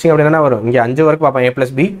 கண்டுபிடிச்சிங்க அப்படின்னா வரும். இங்கே 5 ஒர்க் பார்ப்பான் A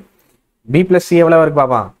plus B, B plus C எவ்வளோ ஒர்க்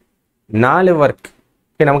பார்ப்பான்? 4 ஒர்க்.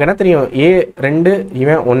 ஓகே, நமக்கு என்ன தெரியும்? A 2,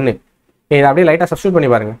 இவன் 1. இதை அப்படியே லைட்டாக சப்ஸ்டியூட் பண்ணி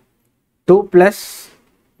பாருங்க. 2 plus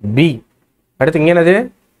B. அடுத்து இங்கே என்னது?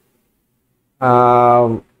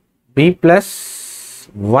 B plus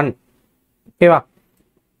 1. ஓகேவா?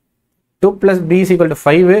 2 plus B is equal to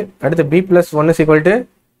 5. அடுத்து B plus 1 is equal to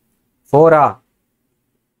 4.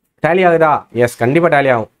 Tally ஆகுதா? எஸ், கண்டிப்பாக டேலி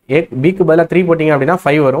ஆகும். பிக்கு பதிலாக 3 போட்டிங்க அப்படின்னா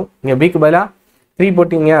 5 வரும். இங்கே பிக்கு பதிலாக 3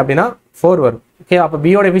 போட்டிங்க அப்படின்னா 4 வரும். ஓகே, அப்போ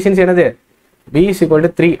பியோட எஃபிஷியன்சி என்னது? B is equal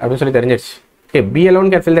to 3 அப்படின்னு சொல்லி தெரிஞ்சிருச்சு. Okay, B alone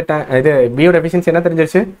can fill the tank. இது பியோட எஃபிஷியன்சி என்ன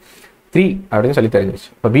தெரிஞ்சிருச்சு? 3 அப்படின்னு சொல்லி தெரிஞ்சிருச்சு.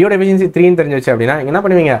 இப்போ பியோட எஃபிஷியன்சி 3ன்னு தெரிஞ்சிருச்சு அப்படின்னா என்ன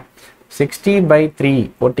பண்ணுவீங்க? 60/3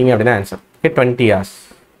 போட்டிங்க அப்படின்னா answer. Okay, 20 hours.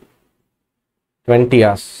 20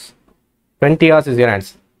 hours. 20 hours is your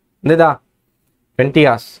answer. இதுதா 20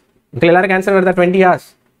 hours. உங்களுக்கு எல்லாருக்கும் ஆன்சர் வருதா? 20 hours.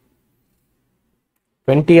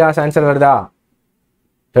 20 hours ஆன்சர் வருதா?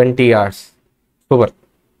 20 hours. சூப்பர்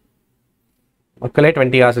மக்களே,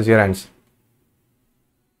 20 hours is your answer.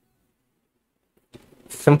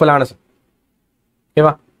 சிம்பிளான சம்.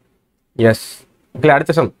 ஓகேவா? எஸ் மக்களே,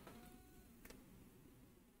 அடுத்த some.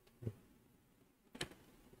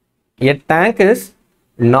 A tank is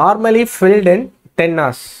normally filled in 10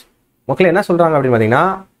 hours. மக்களே என்ன சொல்கிறாங்க அப்படின்னு பார்த்தீங்கன்னா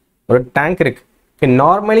ஒரு டேங்க் இருக்கு.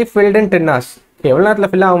 நார்மலி ஃபில்ட் இன் 10 hours. எவ்வளோ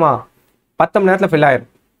நேரத்தில் ஃபில் ஆகுமா? 10 மணி நேரத்தில் ஃபில் ஆயிரும்.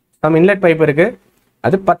 நம்ம இன்லெட் பைப் இருக்கு,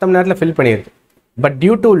 அது 10 மணி நேரத்தில் ஃபில் பண்ணியிருக்கு. But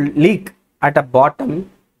due to league at a bottom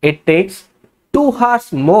it takes 2 hours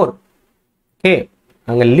more. Okay,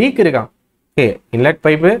 அங்கே லீக் இருக்கான். ஓகே, இன்லெட்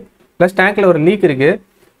பைப்பு ப்ளஸ் டேங்க்கில் ஒரு லீக் இருக்குது.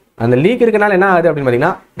 அந்த லீக் இருக்கனால என்ன ஆகுது அப்படின்னு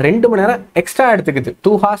பார்த்தீங்கன்னா 2 மணி நேரம் எக்ஸ்ட்ரா எடுத்துக்குது.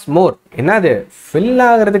 2 hours மோர். என்னது? ஃபில்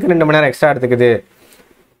ஆகிறதுக்கு 2 மணி நேரம் எக்ஸ்ட்ரா எடுத்துக்குது.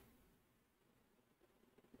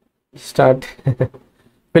 ஸ்டார்ட்.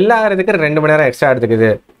 ஃபில் ஆகிறதுக்கு 2 மணி நேரம் எக்ஸ்ட்ரா எடுத்துக்குது.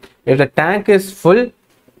 If the tank is full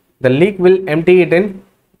the league will empty it in.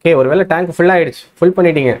 Okay, ஒருவேளை டேங்க் ஃபுல் ஆகிடுச்சு, ஃபுல்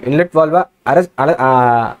பண்ணிட்டீங்க, இன்லெட் வால்வை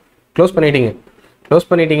க்ளோஸ்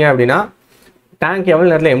பண்ணிட்டீங்க அப்படின்னா டேங்க் எவ்வளோ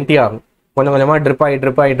நேரத்தில் எம்டி ஆகும்? கொஞ்சம் கொஞ்சமாக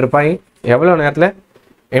ட்ரிப் ஆகி எவ்வளோ நேரத்தில்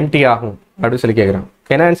எம்டி ஆகும் அப்படின்னு சொல்லி கேட்குறான்.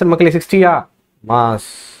 என்ன ஆன்சர் மக்களே? 60 மாஸ்.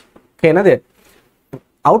 ஓகே, என்னது?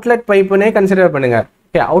 அவுட்லெட் பைப்புனே கன்சிடர் பண்ணுங்க.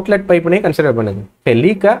 ஓகே, அவுட்லெட் பைப்புனே கன்சிடர் பண்ணுங்க. ஓகே,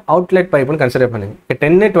 லீக்கை அவுட்லெட் பைப்புன்னு கன்சிடர் பண்ணுங்க. ஓகே,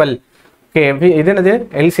 10 12. ஓகே, இது என்னது?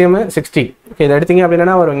 எல்சிஎம் 60. ஓகே, இதை எடுத்தீங்க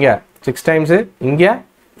அப்படின்னா வரும் இங்கே 6 டைம்ஸு, இங்கே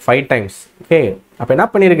 5 டைம்ஸ். ஓகே, அப்போ என்ன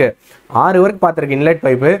பண்ணியிருக்கு? 6 ஒர்க் பார்த்துருக்கு இன்லெட்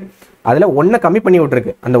பைப்பு. அதில் 1 கம்மி பண்ணி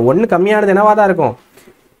விட்ருக்கு. அந்த 1 கம்மியானது என்னவா தான் இருக்கும்?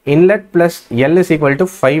 Inlet plus L is equal to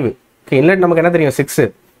 5. Okay inlet நமக்கு என்ன தெரியும் 6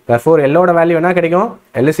 therefore L ஓட வேல்யூ என்ன கிடைக்கும்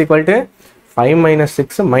L is equal to 5 minus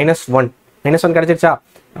 6 minus 1 கிடைச்சிருச்சா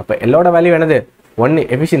அப்போ L ஓட வேல்யூ என்னது 1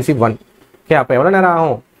 எஃபிஷியன்சி 1 ஓகே அப்போ எவ்வளோ நேரம்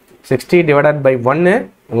ஆகும் 60 divided by 1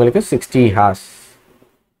 உங்களுக்கு 60 hours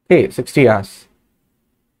ஓகே 60 hours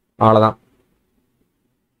அவ்வளோதான்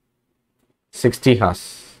 60 hours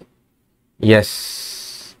எஸ்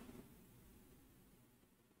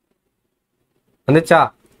வந்துச்சா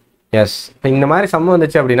எஸ் இப்போ இந்த மாதிரி சம்ம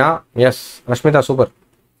வந்துச்சு அப்படின்னா எஸ் ரஷ்மிதா சூப்பர்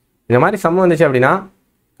இந்த மாதிரி சம்ம வந்துச்சு அப்படின்னா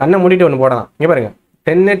கண்ணை மூடிட்டு ஒன்று போடலாம் இங்கே பாருங்க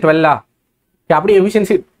 10 12 அப்படியே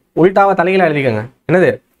எஃபிஷியன்சி உல்டாவா தலைகளாக எழுதிக்கோங்க என்னது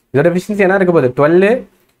இதோட எஃபிஷியன்சி என்ன இருக்க போகுது 12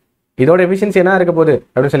 இதோட எஃபிஷியன்சி என்ன இருக்க போகுது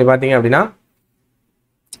அப்படின்னு சொல்லி பார்த்தீங்க அப்படின்னா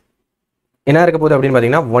என்ன இருக்க போகுது அப்படின்னு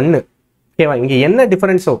பார்த்தீங்கன்னா 1 ஓகேவா இங்கே என்ன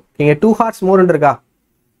டிஃபரன்ஸோ இங்கே 2 hours மோர்ன்னு இருக்கா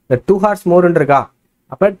இந்த 2 hours மோர்ன்னு இருக்கா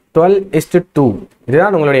அப்போ 12:2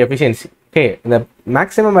 இதுதான் உங்களுடைய எஃபிஷியன்சி ஓகே இந்த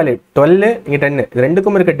மேக்ஸிமம் வேல்யூ 12 இங்கே 10 இது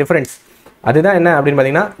ரெண்டுக்கும் இருக்க டிஃபரன்ஸ் அதுதான் என்ன அப்படின்னு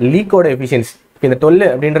பார்த்தீங்கன்னா லீக்கோட எஃபிஷியன்சி இந்த 12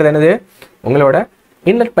 அப்படின்றது என்னது உங்களோட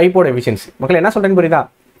இன்லெட் பைப்போட எஃபிஷியன்சி மக்கள் என்ன சொல்கிறேன்னு புரியுதா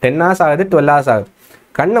 10 hours ஆகுது 12 hours ஆகுது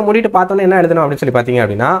கண்ணை மூடிட்டு பார்த்தோன்னே என்ன எழுதணும் அப்படின்னு சொல்லி பார்த்தீங்க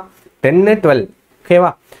அப்படின்னா 10 12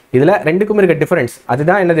 ஓகேவா இதில் ரெண்டுக்கும் இருக்க டிஃபரன்ஸ்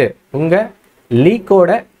அதுதான் என்னது உங்கள்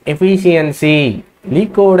லீக்கோட எஃபிஷியன்சி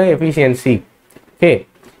ஓகே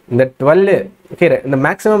இந்த 12 ஓகே இந்த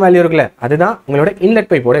மேக்ஸிமம் வேல்யூ இருக்குல்ல அதுதான் உங்களோட இன்லெட்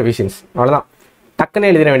பைப்போட எஃபிஷியன்சி அவ்வளோதான் டக்குன்னு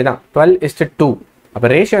எழுதிட வேண்டியதான் 12:2 அப்போ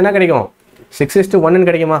ரேஷியோ என்ன கிடைக்கும் 6:1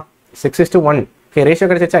 கிடைக்குமா 6:1 ஓகே ரேஷியோ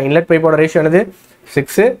கிடைச்சிச்சா இன்லெட் பைப்போட ரேஷியோ என்னது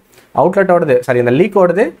 6 அவுட்லெட்டோடது சாரி இந்த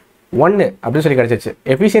லீக்கோடது 1 அப்படின்னு சொல்லி கிடைச்சிச்சு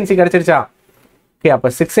எஃபிஷியன்சி கிடைச்சிருச்சா ஓகே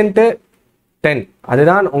அப்போ 6 × 10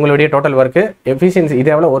 அதுதான் உங்களுடைய டோட்டல் ஒர்க்கு எஃபிஷியன்சி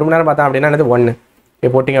இது எவ்வளோ 1 மணி நேரம் பார்த்தா அப்படின்னா என்னது 1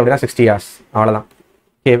 இப்போ போட்டிங்க அப்படின்னா 60 hours அவ்வளோதான்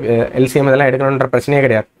ஓகே எல்சிஎம் இதெல்லாம் எடுக்கணுன்ற பிரச்சனையே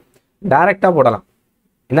கிடையாது டைரெக்டாக போடலாம்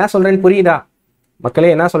என்ன சொல்கிறேன்னு புரியுதா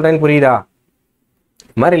மக்களே என்ன சொல்கிறேன்னு புரியுதா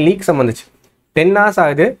இது மாதிரி லீக் சம்பந்துச்சு 10 hours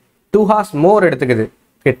ஆகுது 2 hours மோர் எடுத்துக்குது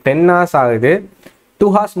ஓகே 10 hours ஆகுது 2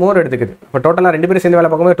 hours மோர் எடுத்துக்குது அப்போ டோட்டலாக 2 பேரும் சேர்ந்து வேலை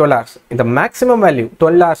பார்க்கும்போது 12 hours இந்த மேக்ஸிமம் வேல்யூ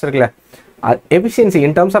 12 hours இருக்குல்ல எஃபிஷியன்சி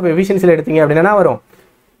இன் டர்ம்ஸ் ஆஃப் எஃபிஷியன்சியில் எடுத்தீங்க அப்படின்னா வரும்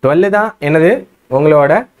 12 தான் என்னது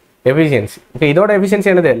உங்களோட எஃபிஷியன்சி ஓகே இதோட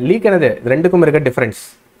எஃபிஷியன்சி என்னது லீக் என்னது ரெண்டுக்கும் இருக்க டிஃப்ரென்ஸ்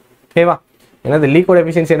ஓகேவா என்னது லீக்கோட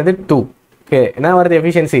எஃபிஷியன்சி என்னது 2 ஓகே என்ன வருது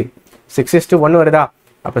எஃபிஷியன்சி 6:1 வருதா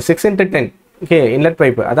அப்போ 6 × 10 ஓகே இன்லெட்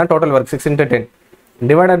பைப்பு அதான் டோட்டல் ஒர்க் 6 × 10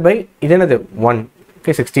 டிவைடட் பை இது என்னது 1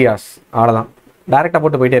 ஓகே 60 hours அவ்வளோதான் டேரெக்டாக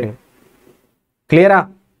போட்டு போயிட்டே இருங்க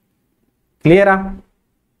கிளியரா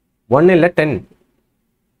 1 இல்லை 10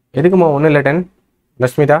 எதுக்குமா 1 இல்லை 10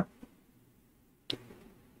 ரஷ்மிதா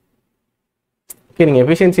ஓகே நீங்கள்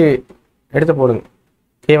எஃபிஷியன்சி எடுத்து போடுங்க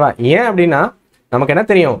ஓகேவா ஏன் அப்படின்னா நமக்கு என்ன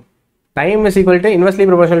தெரியும் time is equal to inversely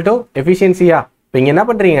proportional to எஃபிஷியன்சியா இப்போ இங்கே என்ன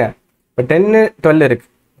பண்ணுறீங்க இப்போ 10 12 இருக்கு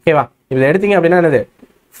ஓகேவா இதை எடுத்தீங்க அப்படின்னா என்னது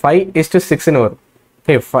 5:6 வரும்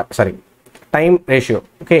okay sorry time ratio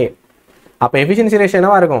okay அப்போ எஃபிஷியன்சி ரேஷியோ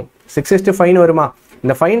என்னவா இருக்கும் 6:5 வருமா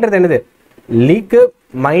இந்த 5ன்றது என்னது leak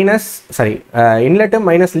minus sorry inlet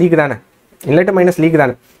minus league தானே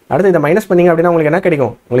அடுத்து இதை மைனஸ் பண்ணிங்க அப்படின்னா உங்களுக்கு என்ன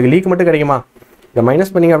கிடைக்கும் உங்களுக்கு லீக் மட்டும் கிடைக்குமா இதை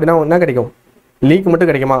மைனஸ் பண்ணிங்க அப்படின்னா என்ன கிடைக்கும் லீக்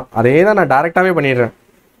மட்டும் கிடைக்குமா அதே தான் நான் டேரெக்டாகவே பண்ணிடுறேன்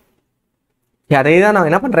அதே தான் நான்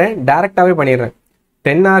என்ன பண்ணுறேன் டேரெக்டாகவே பண்ணிடுறேன்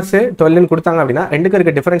 10 hours 12 கொடுத்தாங்க அப்படின்னா ரெண்டுக்கும்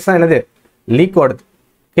இருக்க டிஃபரன்ஸ் தான் என்னது லீக்கோடது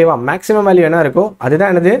ஓகேவா மேக்ஸிமம் வேல்யூ என்ன இருக்கோ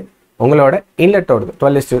அதுதான் என்னது உங்களோட இன்லெட்டோடது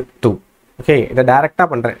 12:2 ஓகே இதை டேரெக்டாக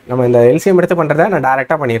பண்ணுறேன் நம்ம இந்த எல்சிஎம் எடுத்து பண்ணுறதை நான்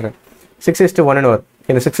டேரெக்டாக பண்ணிடுறேன் 6:1 வரும்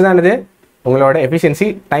இந்த 6 தான் என்னது உங்களோட எஃபிஷியன்சி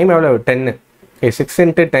டைம் எவ்வளோ 10 ஓகே 6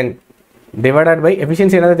 × 10 டிவைடட் பை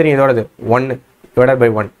எஃபிஷியன்சி என்னது தெரியும் இதோடது 1 டிவைடட்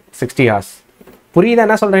பை 1 60 hours புரியுதா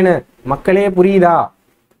என்ன சொல்கிறேன்னு மக்களே புரியுதா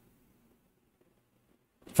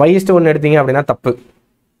 5:1 எடுத்தீங்க அப்படின்னா தப்பு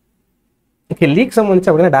ஓகே லீக் சம் வந்துச்சு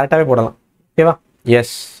அப்படின்னா டேரெக்டாகவே போடலாம் ஓகேவா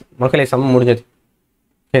எஸ் மக்களே சம்ம முடிஞ்சிச்சு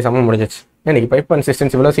ஓகே சம்ம முடிஞ்சிச்சு இன்னைக்கு பைப்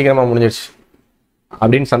கன்சிஸ்டன்சி இவ்வளோ சீக்கிரமாக முடிஞ்சிடுச்சு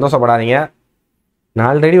அப்படின்னு சந்தோஷப்படாதீங்க நான்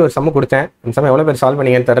ஆல்ரெடி ஒரு சம்ம கொடுத்தேன் அந்த சம்ம எவ்வளோ பேர் சால்வ்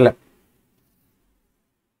பண்ணீங்கன்னு தெரில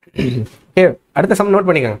ஓகே அடுத்த சம் நோட்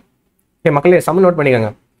பண்ணிக்கோங்க ஓகே மக்களே சம் நோட்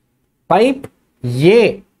பண்ணிக்கோங்க pipe A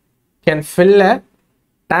can fill a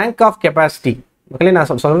tank of capacity மக்களே நான்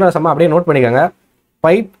சொல்கிற சம்ம அப்படியே நோட் பண்ணிக்கோங்க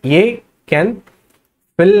pipe A can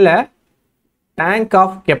fill a tank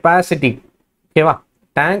of capacity okay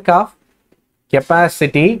tank of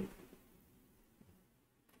capacity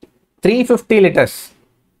 350 liters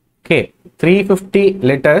okay 350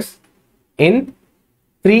 liters in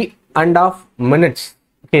 3.5 minutes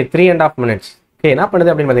okay 3.5 minutes okay என்ன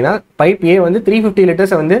பண்ணுது அப்படின்னு பார்த்தீங்கன்னா பைப் A வந்து 350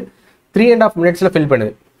 liters வந்து 3.5 minutesல fill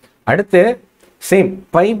பண்ணுது அடுத்து same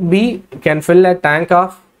pipe B can fill a tank of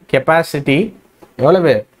capacity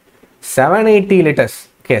எவ்வளவு 780 liters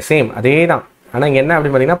okay same அதே தான் ஆனால் இங்கே என்ன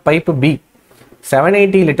அப்படின்னு பார்த்தீங்கன்னா பைப்பு பி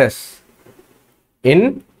 780 liters இன்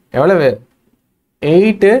எவ்வளவு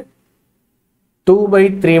 8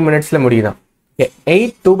 2/3 மினிட்ஸ்ல முடியுதான். ஓகே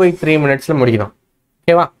 8 2/3 மினிட்ஸ்ல முடியுதான்.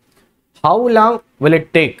 ஓகேவா? How long will it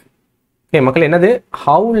take? Okay மக்கள் என்னது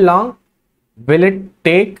how long will it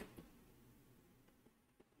take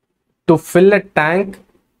to fill a tank?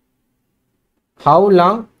 How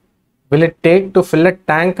long will it take to fill a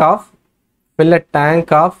tank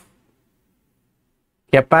of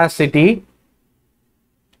capacity?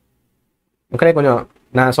 மக்களே கொஞ்சம்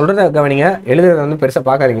நான் சொல்றத கவனிங்க, எழுதுறத வந்து பெருசா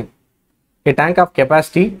பார்க்காதீங்க. a tank of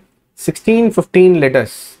capacity 1615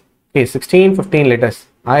 liters. okay 1615 liters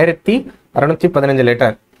 1615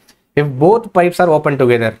 litre. if both pipes are open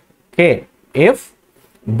together. okay if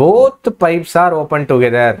both pipes are open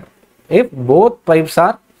together. if both pipes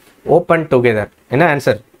are open together என்ன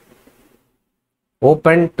answer?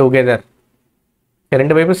 Open together.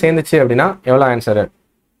 ரெண்டு பைப்பும் சேர்ந்துச்சு அப்படின்னா எவ்வளோ ஆன்சர்?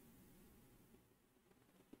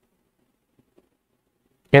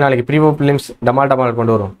 நாளைக்கு ப்ரீஓ films டமால்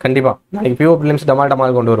கொண்டு வரும். கண்டிப்பாக நாளைக்கு பிஓ பிலிம்ஸ்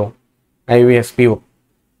டமால் கொண்டு வரும். IVS PO.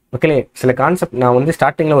 ஓகே சில கான்செப்ட் நான் வந்து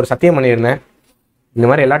ஸ்டார்டிங்கில் ஒரு சத்தியம் பண்ணியிருந்தேன், இந்த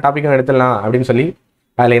மாதிரி எல்லா டாப்பிக்கும் எடுத்துடலாம் அப்படின்னு சொல்லி.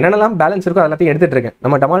 அதில் என்னென்னலாம் பேலன்ஸ் இருக்கோ எல்லாத்தையும் எடுத்துகிட்டு இருக்கேன்.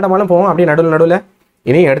 நம்ம டமாலும் போவோம், அப்படியே நடுவில்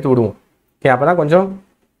இதையும் எடுத்து விடுவோம். ஓகே அப்போ தான் கொஞ்சம்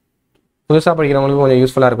புதுசாக படிக்கிறவங்களுக்கும் கொஞ்சம்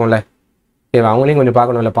யூஸ்ஃபுல்லாக இருக்கும்ல. சரி அவங்களையும் கொஞ்சம்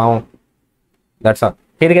பார்க்கணும்ல, பாவம். That's all.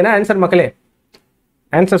 இதுக்கு என்ன ஆன்சர் மக்களே?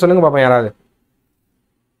 ஆன்சர் சொல்லுங்க பாப்போம் யாராவது.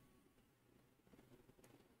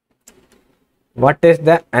 What is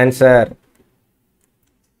the answer?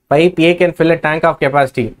 Pipe A can fill a tank of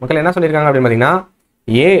capacity. மக்கள் என்ன சொல்லியிருக்காங்க அப்படின்னு பார்த்தீங்கன்னா,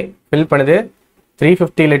 ஏ ஃபில் பண்ணுது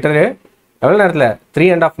 350 லிட்டரு எவ்வளோ நேரத்தில்?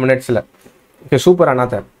 3.5 மினிட்ஸில். ஓகே சூப்பர்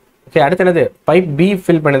அண்ணாத்த. ஓகே அடுத்து என்னது? பைப் பி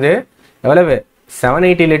ஃபில் பண்ணுது எவ்வளவு?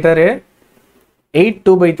 780 லிட்டரு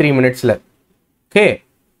 8 2/3 மினிட்ஸில். ஓகே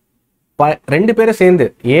ரெண்டு பேரும் சேர்ந்து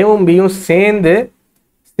ஏவும் பியும் சேர்ந்து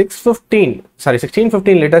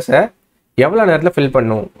 1615 லிட்டர்ஸை எவ்வளோ நேரத்தில் ஃபில்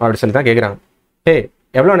பண்ணும் அப்படின்னு சொல்லி தான் கேட்குறாங்க.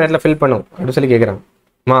 எவ்வளோ நேரத்தில் ஃபில் பண்ணும் அப்படின்னு சொல்லி கேட்குறாங்க.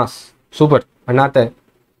 மாஸ் சூப்பர் அண்ணாத்த.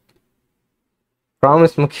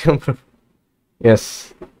 ப்ராமிஸ் முக்கியம். எஸ்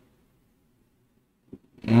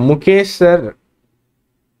முகேஷ் சார்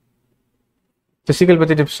ஃபிசிக்கல்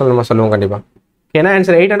பற்றி டிப்ஸ் சொல்லுவோம் கண்டிப்பாக. என்ன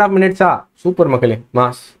ஆன்சர்? 8.5 மினிட்ஸா? சூப்பர் மக்களே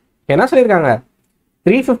மாஸ். என்ன சொல்லியிருக்காங்க?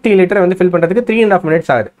 350 லிட்டரை வந்து ஃபில் பண்ணுறதுக்கு 3.5 மினிட்ஸ்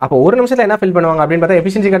ஆகுது. அப்போ ஒரு நிமிஷத்தில் என்ன ஃபில் பண்ணுவாங்க அப்படின்னு பார்த்தா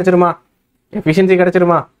எஃபிஷியன்சி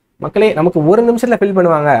கிடச்சிருமா? மக்களே நமக்கு ஒரு நிமிஷத்தில் ஃபில்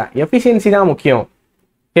பண்ணுவாங்க. எஃபிஷியன்சி தான் முக்கியம்.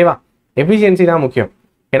 ஓகேவா? எஃபிஷியன்சி தான் முக்கியம்.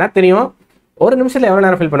 ஏன்னா தெரியும் ஒரு நிமிஷத்தில் எவ்வளோ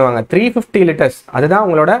நேரம் ஃபில் பண்ணுவாங்க? 350 லிட்டர்ஸ். அதுதான்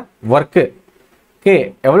உங்களோட ஒர்க்கு. ஓகே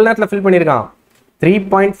எவ்வளோ நேரத்தில் ஃபில் பண்ணியிருக்கான்?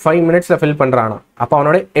 3.5 மினிட்ஸில் ஃபில் பண்ணுறானா? அப்போ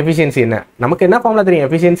அவனோட எஃபிஷியன்சி என்ன? நமக்கு என்ன ஃபார்முலா தெரியும்?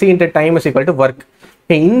 Efficiency into time is equal to work.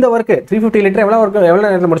 இந்த ஒர்க்கு 350 லிட்டர் எவ்வளோ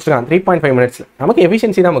நேரத்தில் முடிச்சிருக்கான்? 3.5 மினிட்ஸில். நமக்கு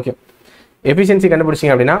எஃபிஷியன்சி தான் முக்கியம். எஃபிஷியன்சி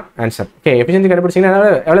கண்டுபிடிச்சிங்க அப்படின்னா ஆன்சர். ஓகே எஃபிஷியன்சி கண்டுபிடிச்சிங்கன்னா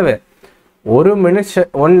எவ்வளவு? 1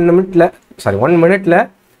 மினிட்ல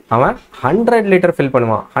அவன் 100 லிட்டர் ஃபில்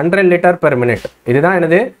பண்ணுவான். 100 லிட்டர் பெர் மினிட். இதுதான்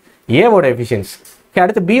என்னது? ஏவோட எஃபிஷியன்சி. ஓகே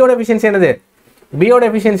அடுத்து பியோட எஃபிஷியன்சி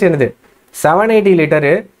என்னது? 780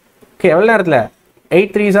 லிட்டரு. ஓகே எவ்வளோ நேரத்தில்?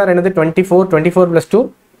 8 3s ஆர் என்னது? 24 + 2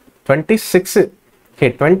 26. ஓகே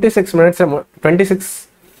 26 மினிட்ஸ்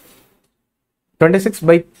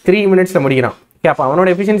 26/3 மினிட்ஸில் முடிக்கிறான். ஓகே அப்போ அவனோட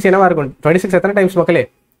எஃபிஷியன்சி என்னவா இருக்கும்? 26 எத்தனை டைம்ஸ் மக்களே?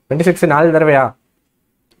 26 4 தடவையா?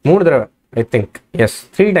 3 தடவை I think. S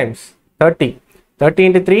 3 times 30 ×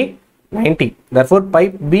 3 90. therefore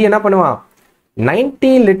pipe B என்ன பண்ணுவான்?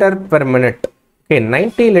 90 litre per minute. Okay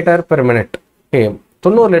 90 litre per minute. Okay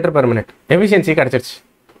 90 litre per minute efficiency கிடச்சிருச்சு.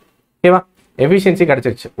 ஓகேவா? எஃபிஷியன்சி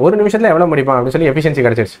கிடச்சிருச்சு. ஒரு நிமிஷத்தில் எவ்வளோ முடிப்பான் அப்படின்னு சொல்லி எஃபிஷியன்சி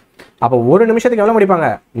கிடச்சிருச்சு. அப்போ ஒரு நிமிஷத்துக்கு எவ்வளோ முடிப்பாங்க?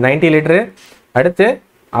 90 லிட்டரு. அடுத்து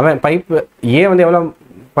அவன் பைப்பு ஏ வந்து எவ்வளோ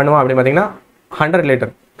பண்ணுவான் அப்படின்னு பார்த்தீங்கன்னா 100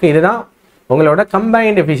 லிட்டர். ஓகே இதுதான் உங்களோட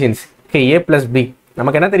கம்பைன்ட் எஃபிஷியன்சி. ஓகே ஏ ப்ளஸ் பி.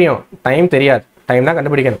 நமக்கு என்ன தெரியும்? டைம் தெரியாது. டைம் தான்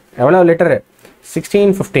கண்டுபிடிக்கணும். எவ்வளோ லிட்டரு?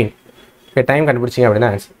 1615. ஓகே டைம் கண்டுபிடிச்சிங்க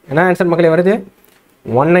அப்படின்னா ஆன்சர். என்ன ஆன்சர் மக்களே வருது?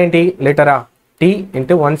 190 லிட்டரா? டி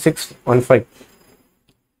 × 1615.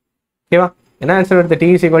 ஓகேவா? என்ன ஆன்சர் வருது? D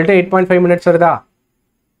is equal to 8.5 minutes வருதா?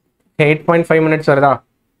 8.5 மினிட்ஸ் வருதா?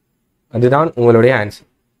 அதுதான் உங்களுடைய answer.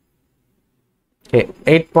 Okay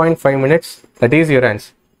 8.5 minutes that is your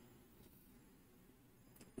answer.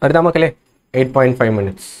 வருதா மக்களே? 8.5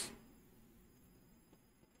 மினிட்ஸ்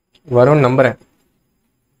வரும்னு நம்புறேன்.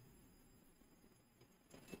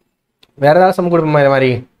 வேற ஏதாவது சம் கொடுப்போமா இது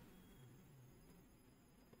மாதிரி?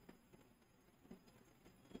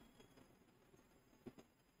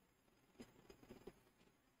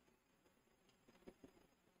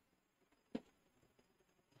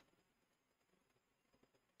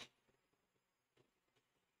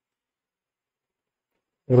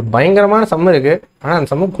 ஒரு பயங்கரமான சம் இருக்கு. ஆனால் அந்த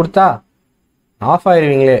சம்மு கொடுத்தா ஆஃப்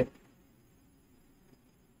ஆயிடுவீங்களே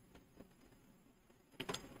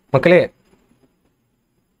மக்களே.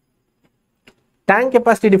 டேங்க்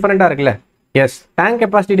கெப்பாசிட்டி டிஃபரெண்டாக இருக்குல்ல? எஸ், டேங்க்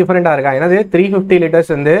கெப்பாசிட்டி டிஃபரெண்டாக இருக்கா? என்னது 350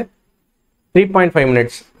 லிட்டர்ஸ் வந்து 3.5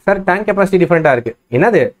 மினிட்ஸ். சார் டேங்க் கெப்பாசிட்டி டிஃபரெண்டாக இருக்குது.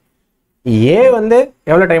 என்னது ஏ வந்து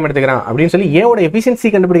எவ்வளோ டைம் எடுத்துக்கிறான் அப்படின்னு சொல்லி ஏவோட எஃபிஷியன்சி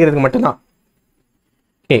கண்டுபிடிக்கிறதுக்கு மட்டும்தான்.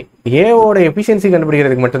 ஓகே, ஏவோட எஃபிஷியன்சி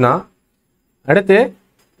கண்டுபிடிக்கிறதுக்கு மட்டும்தான். அடுத்து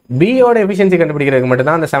பியோட எஃபிஷியன்சி கண்டுபிடிக்கிறதுக்கு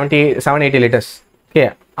மட்டும்தான் அந்த 780 லிட்டர்ஸ். ஓகே,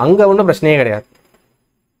 அங்கே ஒன்றும் பிரச்சனையே கிடையாது.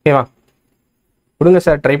 ஓகேவா? கொடுங்க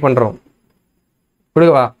சார், ட்ரை பண்ணுறோம்.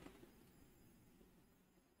 கொடுங்கவா?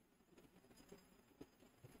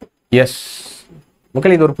 எஸ்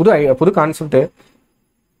மக்கள், இது ஒரு புது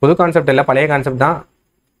கான்செப்ட் இல்லை, பழைய கான்செப்ட் தான்.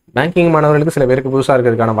 பேங்கிங் மாணவர்களுக்கு சில பேருக்கு புதுசாக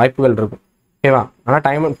இருக்கிறதுக்கான வாய்ப்புகள் இருக்கும். ஓகேவா? ஆனால்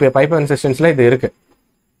டைம் பைப் அண்ட் சிஸ்டம்ஸில் இது இருக்குது.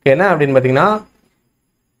 என்ன அப்படின்னு பார்த்தீங்கன்னா,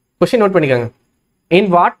 கொஸ்டின் நோட் பண்ணிக்கோங்க. In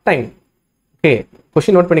what time, okay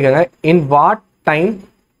question note பண்ணிக்கோங்க. இன் வாட் டைம்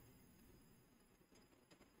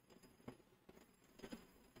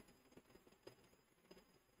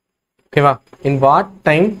ஓகேவா, in what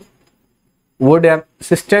time would a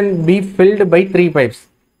cistern be filled by 3 pipes?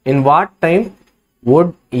 In what time would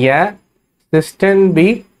a cistern be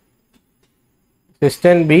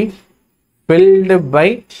filled by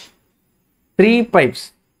 3 pipes?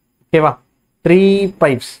 ஓகேவா, 3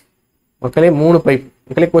 pipes மக்களே, 3 pipe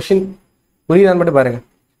மக்களே. Question புரியுதான்னு மட்டும் பாருங்க.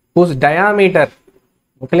 whose diameter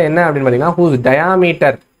மக்களே என்ன அப்படின்னு பார்த்தீங்கன்னா, whose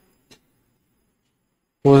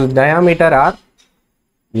diameter are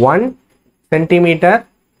 1 centimeter.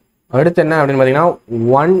 அடுத்து என்ன அப்படின்னு பார்த்தீங்கன்னா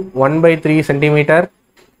 1/3 சென்டிமீட்டர்.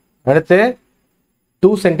 அடுத்து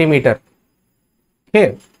 2 centimetre. Okay,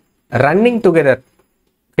 running together.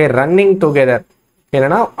 Okay, running together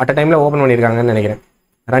என்னன்னா அட் அ டைம்ல ஓப்பன் பண்ணியிருக்காங்கன்னு நினைக்கிறேன்.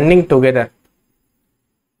 Running together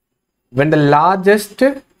when the largest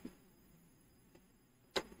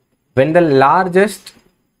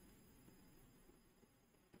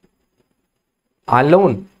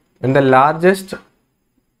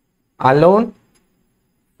alone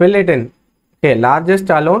fill it in. Okay, largest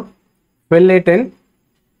alone fill it in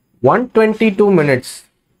 122 minutes.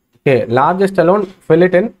 Okay, largest alone fill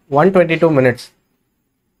it in 122 minutes.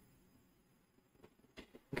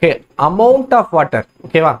 Okay, amount of water.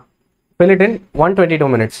 Okay va, fill it in 122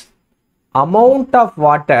 minutes. Amount of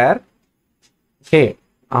water. Okay,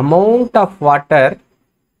 amount of water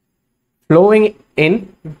flowing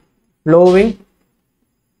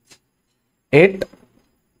it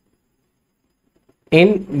in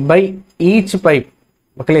by each pipe.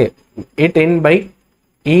 Okay, it in by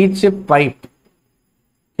each pipe.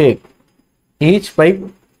 Okay, each pipe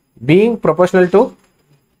being proportional to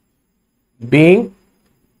the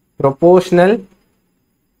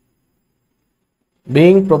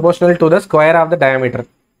square of the diameter.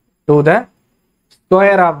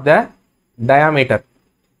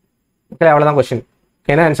 Okay, அவ்வளவுதான் question.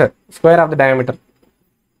 என்ன answer? Square of the diameter.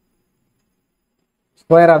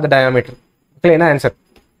 என்ன answer?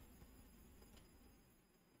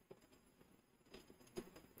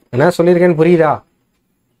 என்ன சொல்லியிருக்கேன்னு புரியுதா?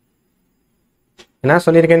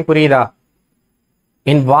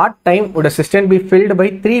 In what time would a cistern be filled by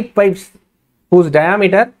 3 pipes whose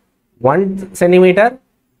diameter 1 centimeter,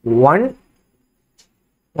 1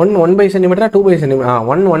 by centimeter, 2 by centimeter,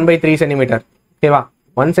 1 by 3 centimeter. Okay va,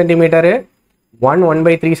 1 centimeter, 1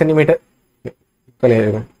 by 3 centimeter.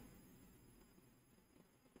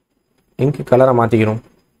 இங்கு கலரை மாற்றிக்கிறோம்.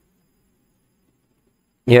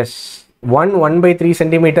 S, 1/3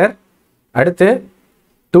 centimetre. அடுத்து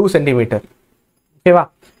 2 centimetre. ஓகேவா?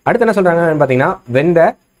 அடுத்து என்ன சொல்கிறாங்கன்னு பார்த்தீங்கன்னா, when the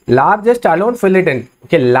largest alone fill it in.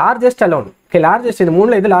 Okay, largest alone. Okay, largest, இது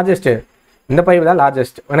மூணில் இது லார்ஜஸ்ட்டு. இந்த பைப் தான்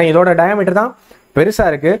லார்ஜஸ்ட். ஏன்னா இதோட டயாமீட்டர் தான்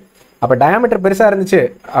பெருசாக இருக்குது. அப்போ டயாமீட்டர் பெருசாக இருந்துச்சு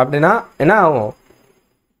அப்படின்னா என்ன ஆகும்?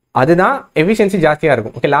 அதுதான் எஃபிஷியன்சி ஜாஸ்தியாக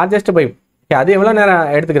இருக்கும். Okay, largest pipe. ஓகே, அது எவ்வளோ நேரம்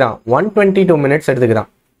எடுத்துக்கிறான்? 122 minutes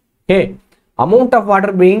எடுத்துக்கிறான். Okay, amount of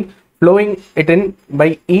water being flowing it in by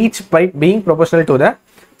each pipe being proportional to the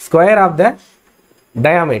square of the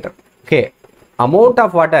diameter. Okay, amount of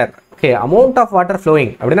water. Okay, amount of water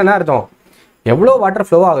flowing அப்படின்னா என்ன அர்த்தம்? எவ்வளோ water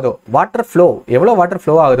flow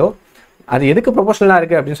ஆகுதோ அது எதுக்கு ப்ரொபோஷனலாக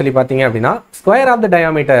இருக்குது அப்படின்னு சொல்லி பார்த்தீங்க அப்படின்னா, ஸ்கொயர் ஆஃப் த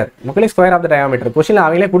டயாமீட்டர். மக்களே, ஸ்கொயர் ஆஃப் த டயாமீட்டர் கொஸ்டினில்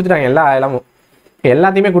அவங்களே கொடுத்துட்டாங்க.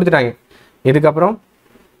 எல்லாத்தையுமே கொடுத்துட்டாங்க.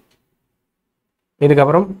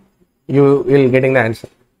 இதுக்கப்புறம் you will getting the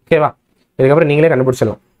answer. ஓகேவா? இதுக்கப்புறம் நீங்களே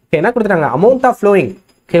கண்டுபிடிச்சிடலாம். ஓகே, என்ன கொடுத்துட்டாங்க? Amount of flowing.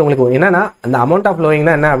 ஓகே, உங்களுக்கு என்னன்னா அந்த அமௌண்ட் ஆஃப்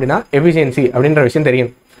ஃப்ளோயிங்னா என்ன அப்படின்னா எஃபிஷியன்சி அப்படின்ற விஷயம் தெரியும்.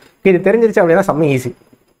 ஓகே, இது தெரிஞ்சிருச்சு அப்படின்னா செம்ம easy.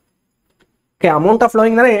 Okay, amount of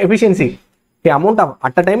flowing தானே efficiency. Okay, amount of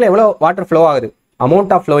at a டைமில் எவ்வளோ வாட்டர் ஃப்ளோ ஆகுது,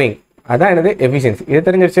 அமௌண்ட் ஆஃப் ஃப்ளோயிங், அதான் என்னது எஃபிஷியன்சி. இது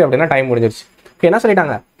தெரிஞ்சிருச்சு அப்படின்னா டைம் முடிஞ்சிருச்சு. ஓகே, என்ன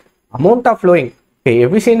சொல்லிட்டாங்க? Amount of flowing. Okay,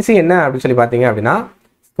 efficiency என்ன அப்படின்னு சொல்லி பார்த்தீங்க அப்படின்னா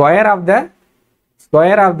square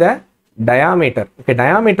of the diameter. Okay,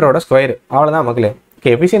 டயாமீட்டரோட square, அவ்வளோதான் மக்களே.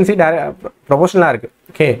 ஓகே, எஃபிஷியன்சி ப்ரொபோஷனலாக இருக்குது.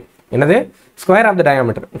 ஓகே, என்னது square of the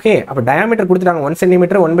diameter. Okay, அப்போ டயாமீட்டர் கொடுத்துட்டாங்க 1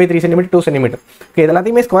 சென்டிமீட்டர், 1/3 சென்டிமீட்டர், 2 சென்டிமீட்டர். ஓகே, இது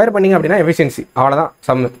எல்லாத்தையுமே ஸ்கொயர் பண்ணிங்க அப்படின்னா எஃபிஷியன்சி. அவ்வளோதான்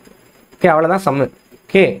சம்மு. ஓகே, அவ்வளோதான் சம்மு.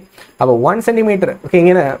 ஓகே, அப்போ 1 சென்டிமீட்டர். ஓகே,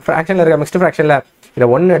 இங்கே ஃப்ராக்ஷனில் இருக்க மிக்ஸ்டு ஃப்ராக்ஷனில் இதை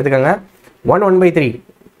 1 எடுத்துக்கோங்க. 1/3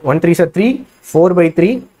 1 3 சார் 3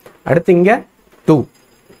 4/3 அடுத்து இங்கே 2.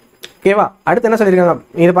 ஓகேவா, அடுத்து என்ன சொல்லியிருக்காங்க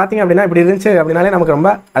இது பார்த்தீங்க அப்படின்னா இப்படி இருந்துச்சு அப்படின்னாலே நமக்கு ரொம்ப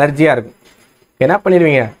அலர்ஜியாக இருக்கும். என்ன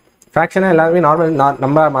பண்ணிடுவீங்க, ஃப்ராக்ஷனாக எல்லாருமே நார்மல்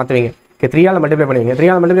நம்பராக மாற்றுவீங்க. ஓகே, 3ஆல் மல்டிப்ளை பண்ணுவீங்க.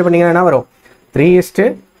 3ஆல் மல்டிப்ளை பண்ணிங்கன்னா என்ன வரும்,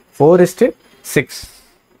 3:4:6.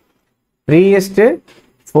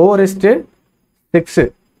 3:4:6.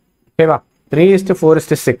 ஓகேவா,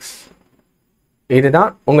 3:4:6. இதுதான்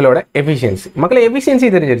உங்களோட எஃபிஷியன்சி. மக்களே, எஃபிஷியன்சி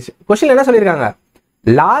தெரிஞ்சிருச்சு. கொஸ்டின் என்ன சொல்லியிருக்காங்க,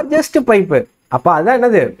 லார்ஜஸ்ட் பைப்பு. அப்போ அதான்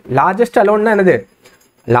என்னது, லார்ஜஸ்ட் அலோன்னா என்னது,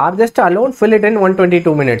 largest alone fill it in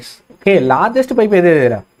 122 minutes. Okay, largest pipe எது,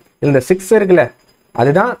 இந்த 6 இருக்குல்ல,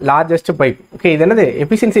 அதுதான் லார்ஜஸ்ட் பைப். ஓகே, இது என்னது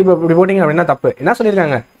எஃபிஷியன்சி. இப்போ இப்படி போட்டிங்க அப்படின்னா தப்பு. என்ன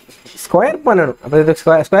சொல்லியிருக்காங்க, ஸ்கொயர் பண்ணணும். அப்போ இது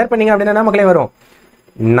ஸ்கொயர் பண்ணிங்க அப்படின்னா மக்களே வரும்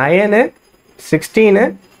 9 16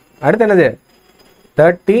 அடுத்து என்னது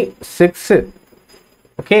 36.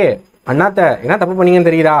 ஓகே, அண்ணாத்த என்ன தப்பு பண்ணீங்கன்னு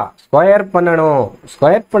தெரியுதா, ஸ்கொயர் பண்ணணும்.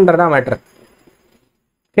 ஸ்கொயர் பண்ணுறதா மேட்ரு.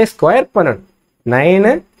 ஓகே, ஸ்கொயர் பண்ணணும்.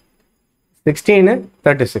 9 16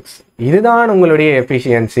 36. இதுதான் உங்களுடைய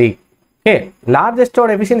எஃபிஷியன்சி. ஓகே, லார்ஜஸ்டோட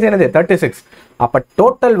எஃபிஷியன்சி என்னது 36. அப்போ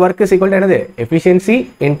total work is equal to என்னது, எஃபிஷியன்சி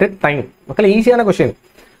இன்ட்டு டைம். மக்கள் ஈஸியான கொஸ்டின்.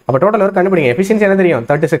 அப்போ டோட்டல் ஒர்க் கண்டுபிடிங்க. எஃபிஷியன்சி என்ன தெரியும்,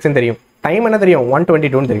 36 தெரியும். டைம் என்ன தெரியும்,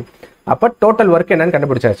 122 தெரியும். அப்போ டோட்டல் ஒர்க் என்னன்னு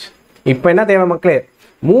கண்டுபிடிச்சாச்சு. இப்போ என்ன தேவை மக்களே,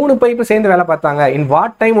 3 பைப்பு சேர்ந்து வேலை பார்த்தாங்க. In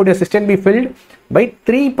what time would your system be filled by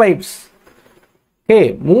 3 pipes? Okay,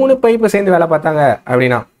 3 pipe சேர்ந்து வேலை பார்த்தாங்க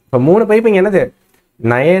அப்படின்னா இப்போ 3 பைப்பு இங்கே என்னது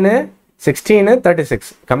 9 16 36.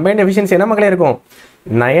 கம்பைன்ட் எஃபிஷியன்சி என்ன மக்களே இருக்கும்,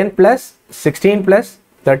 9 + 16 +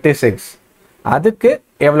 36. அதுக்கு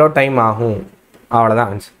எவ்வளோ டைம் ஆகும், அவ்வளோதான்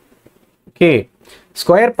ஆன்சர். ஓகே,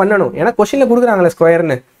 ஸ்கொயர் பண்ணணும். ஏன்னா கொஸ்டினில் கொடுக்குறாங்களே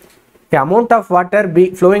ஸ்கொயர்னு. Okay, amount of water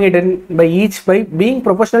flowing it in by each pipe being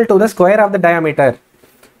proportional to the square of the diameter.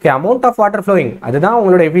 Okay, amount of water flowing அதுதான்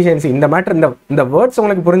உங்களோட எஃபிஷியன்சி. இந்த மேட்டர் இந்த வேர்ட்ஸ்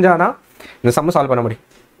உங்களுக்கு புரிஞ்சாதான் இந்த சம்ம சால்வ் பண்ண முடியும்.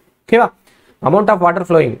 ஓகேவா, அமௌண்ட் ஆஃப் வாட்டர்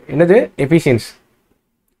ஃப்ளோயிங் என்னது எஃபிஷியன்சி.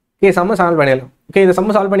 ஓகே, சம்ம சால்வ் பண்ணிடலாம். ஓகே, இந்த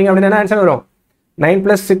சம்ம சால்வ் பண்ணிங்க அப்படின்னா ஆன்சர் வரும் 9 +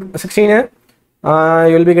 16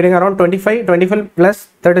 you will be getting around 25 +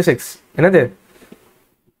 36. என்னது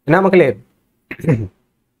என்ன மக்களே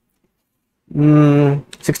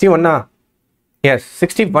 61. எஸ்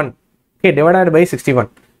 61. Okay, divided by 61.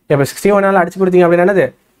 இப்போ 61ஆல் அடிச்சு கொடுத்தீங்க அப்படின்னா என்னது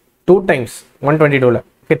 2 times 122ல்.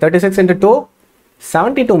 Okay, 36 × 2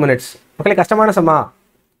 72 minutes. மக்களே, கஷ்டமான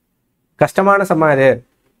சம்மா இது.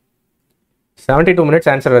 72 minutes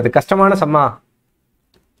ஆன்சர் வருது. கஷ்டமான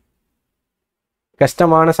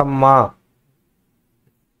சம்மா.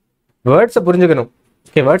 வேர்ட்ஸை புரிஞ்சுக்கணும்.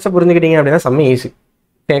 ஓகே, வேர்ட்ஸை புரிஞ்சுக்கிட்டீங்க அப்படின்னா செம்ம ஈஸி.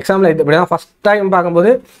 எக்ஸாமில் இது இப்படி தான் ஃபஸ்ட் டைம் பார்க்கும்போது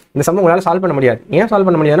இந்த சம்ம உங்களால் சால்வ் பண்ண முடியாது. ஏன் சால்வ்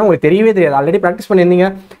பண்ண முடியாதுன்னா உங்களுக்கு தெரியவே தெரியாது. ஆல்ரெடி ப்ராக்டிஸ் பண்ணியிருந்தீங்க.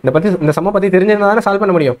 இந்த சம்மை பற்றி தெரிஞ்சிருந்தா தானே சால்வ்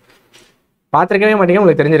பண்ண முடியும். பார்த்துருக்கவே மாட்டீங்க,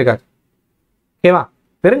 உங்களுக்கு தெரிஞ்சிருக்காது. ஓகேவா,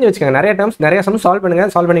 தெரிஞ்சு வச்சுக்கோங்க. நிறைய டைம்ஸ் நிறைய சம் சால்வ்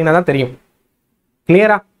பண்ணுங்கள். சால்வ் பண்ணிங்கன்னா தான் தெரியும்.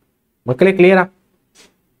 கிளியரா மக்களே, கிளியரா?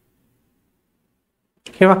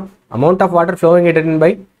 ஓகேவா, amount of water flowing it in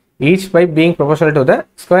by each pipe being proportional to the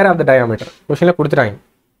square of the diameter. கொஸ்டினில் கொடுத்துட்டாங்க.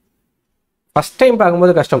 ஃபஸ்ட் டைம்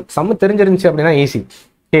பார்க்கும்போது கஷ்டம். சம் தெரிஞ்சிருந்துச்சு அப்படின்னா ஈஸி.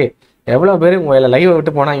 ஓகே, எவ்வளோ பேர் உங்களை லைவை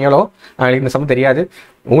விட்டு போனாங்களோ அவங்களுக்கு இந்த சம் தெரியாது.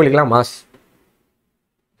 உங்களுக்குலாம் மாஸ்.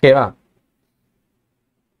 ஓகேவா,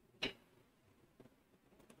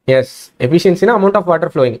 S எஃபிஷியன்சினா amount of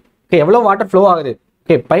water flowing. Okay, எவ்வளோ வாட்டர் ஃப்ளோ ஆகுது.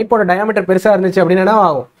 ஓகே, பைப்போட டயாமீட்டர் பெருசாக இருந்துச்சு அப்படின்னா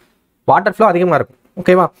ஆகும், வாட்டர் ஃப்ளோ அதிகமாக இருக்கும்.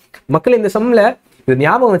 ஓகேவா, மக்கள் இந்த சம்மில் இது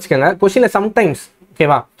ஞாபகம் வச்சுக்கோங்க. கொஸ்டினில் சம்டைம்ஸ்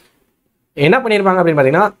ஓகேவா என்ன பண்ணியிருப்பாங்க அப்படின்னு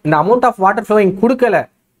பார்த்தீங்கன்னா, இந்த அமௌண்ட் ஆஃப் வாட்டர் ஃப்ளோயிங் கொடுக்கல,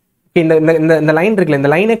 இந்த லைன் இருக்குல்ல,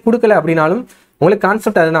 இந்த லைனே கொடுக்கல அப்படின்னாலும் உங்களுக்கு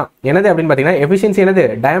கான்செப்ட் அதுதான். என்னது அப்படின்னு பார்த்தீங்கன்னா, எஃபிஷியன்சி என்னது,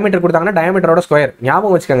 டயாமீட்டர் கொடுத்தாங்கன்னா டயாமீட்டரோட ஸ்கொயர்.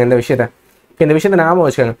 ஞாபகம் வச்சுக்கோங்க இந்த விஷயத்தை. ஞாபகம்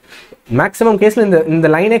வச்சுக்கோங்க. மேக்ஸிமம் கேஸில் இந்த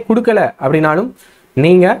லைனே கொடுக்கல அப்படின்னாலும்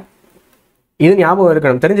நீங்கள் இது ஞாபகம்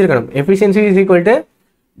இருக்கணும், தெரிஞ்சிருக்கணும். Efficiency is equal to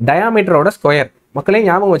டயாமீட்டரோட square. மக்களே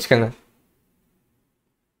ஞாபகம் வச்சுக்கோங்க.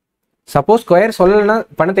 சப்போஸ் ஸ்கொயர் சொல்லலைன்னா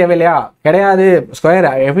பண்ண தேவையில்லையா, கிடையாது. ஸ்கொயர்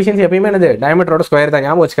எஃபிஷியன்சி எப்பயுமே என்னது, டயாமீட்டரோட ஸ்கொயர் தான்.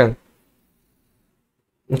 ஞாபகம் வச்சுக்கோங்க.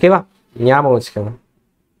 ஓகேவா, ஞாபகம் வச்சுக்கோங்க.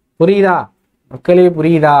 புரியுதா மக்களே,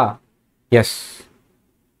 புரியுதா? எஸ்,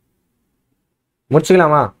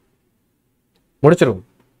 முடிச்சுக்கலாமா? முடிச்சிடும்.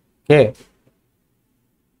 Okay,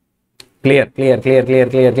 clear.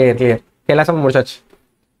 எல்லா சமயம் முடிச்சாச்சு.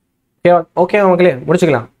 ஓகேவா மக்களே,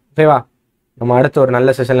 முடிச்சுக்கலாம். ஓகேவா, நம்ம அடுத்து ஒரு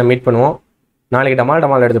நல்ல செஷனில் மீட் பண்ணுவோம். நாளைக்கு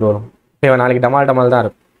டமால் எடுத்துகிட்டு வரும். ஓகேவா, நாளைக்கு டமால் தான்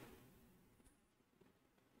இருக்கும்.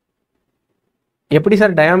 எப்படி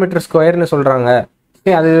சார் டயாமீட்டர் ஸ்கொயர்னு சொல்கிறாங்க?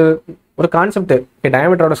 ஓகே, அது ஒரு கான்செப்ட். ஓகே,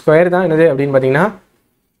 டயாமீட்டரோட ஸ்கொயர் தான் என்னது அப்படின்னு பார்த்தீங்கன்னா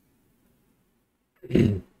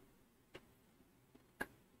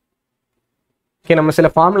ஓகே, நம்ம சில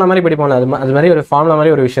ஃபார்முலா மாதிரி படிப்போம்ல, அது மாதிரி ஒரு ஃபார்முலா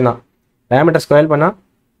மாதிரி ஒரு விஷயம் தான். டயாமீட்டர் ஸ்கொயர் பண்ணால்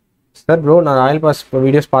சார் ப்ரோ நான் ஆயில் பாஸ்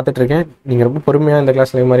வீடியோஸ் பார்த்துட்ருக்கேன், நீங்கள் ரொம்ப பொறுமையாக இந்த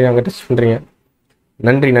கிளாஸில் மாதிரி அங்கே டெஸ்ட் பண்ணுறீங்க.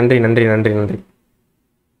 நன்றி நன்றி நன்றி நன்றி நன்றி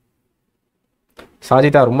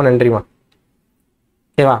சாஜிதா, ரொம்ப நன்றிமா.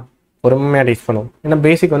 ஓகேவா, பொறுமையாக டீச் பண்ணுவோம். ஏன்னா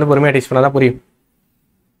பேசிக் வந்து பொறுமையாக டீச் பண்ணால் தான் புரியும்.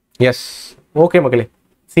 எஸ், ஓகே மக்களே,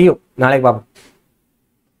 see you, நாளைக்கு பார்ப்போம்.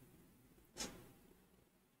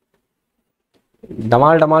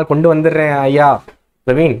 டமால் டமால் கொண்டு வந்துடுறேன் ஐயா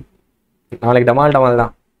பிரவீன், நாளைக்கு டமால் டமால்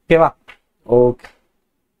தான். ஓகேவா, okay.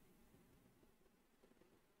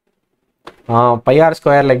 Pi r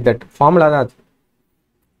square like that formula தான் அது.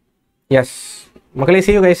 எஸ் மக்களே,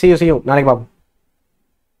 see you guys, see you நாளைக்கு பார்ப்போம்.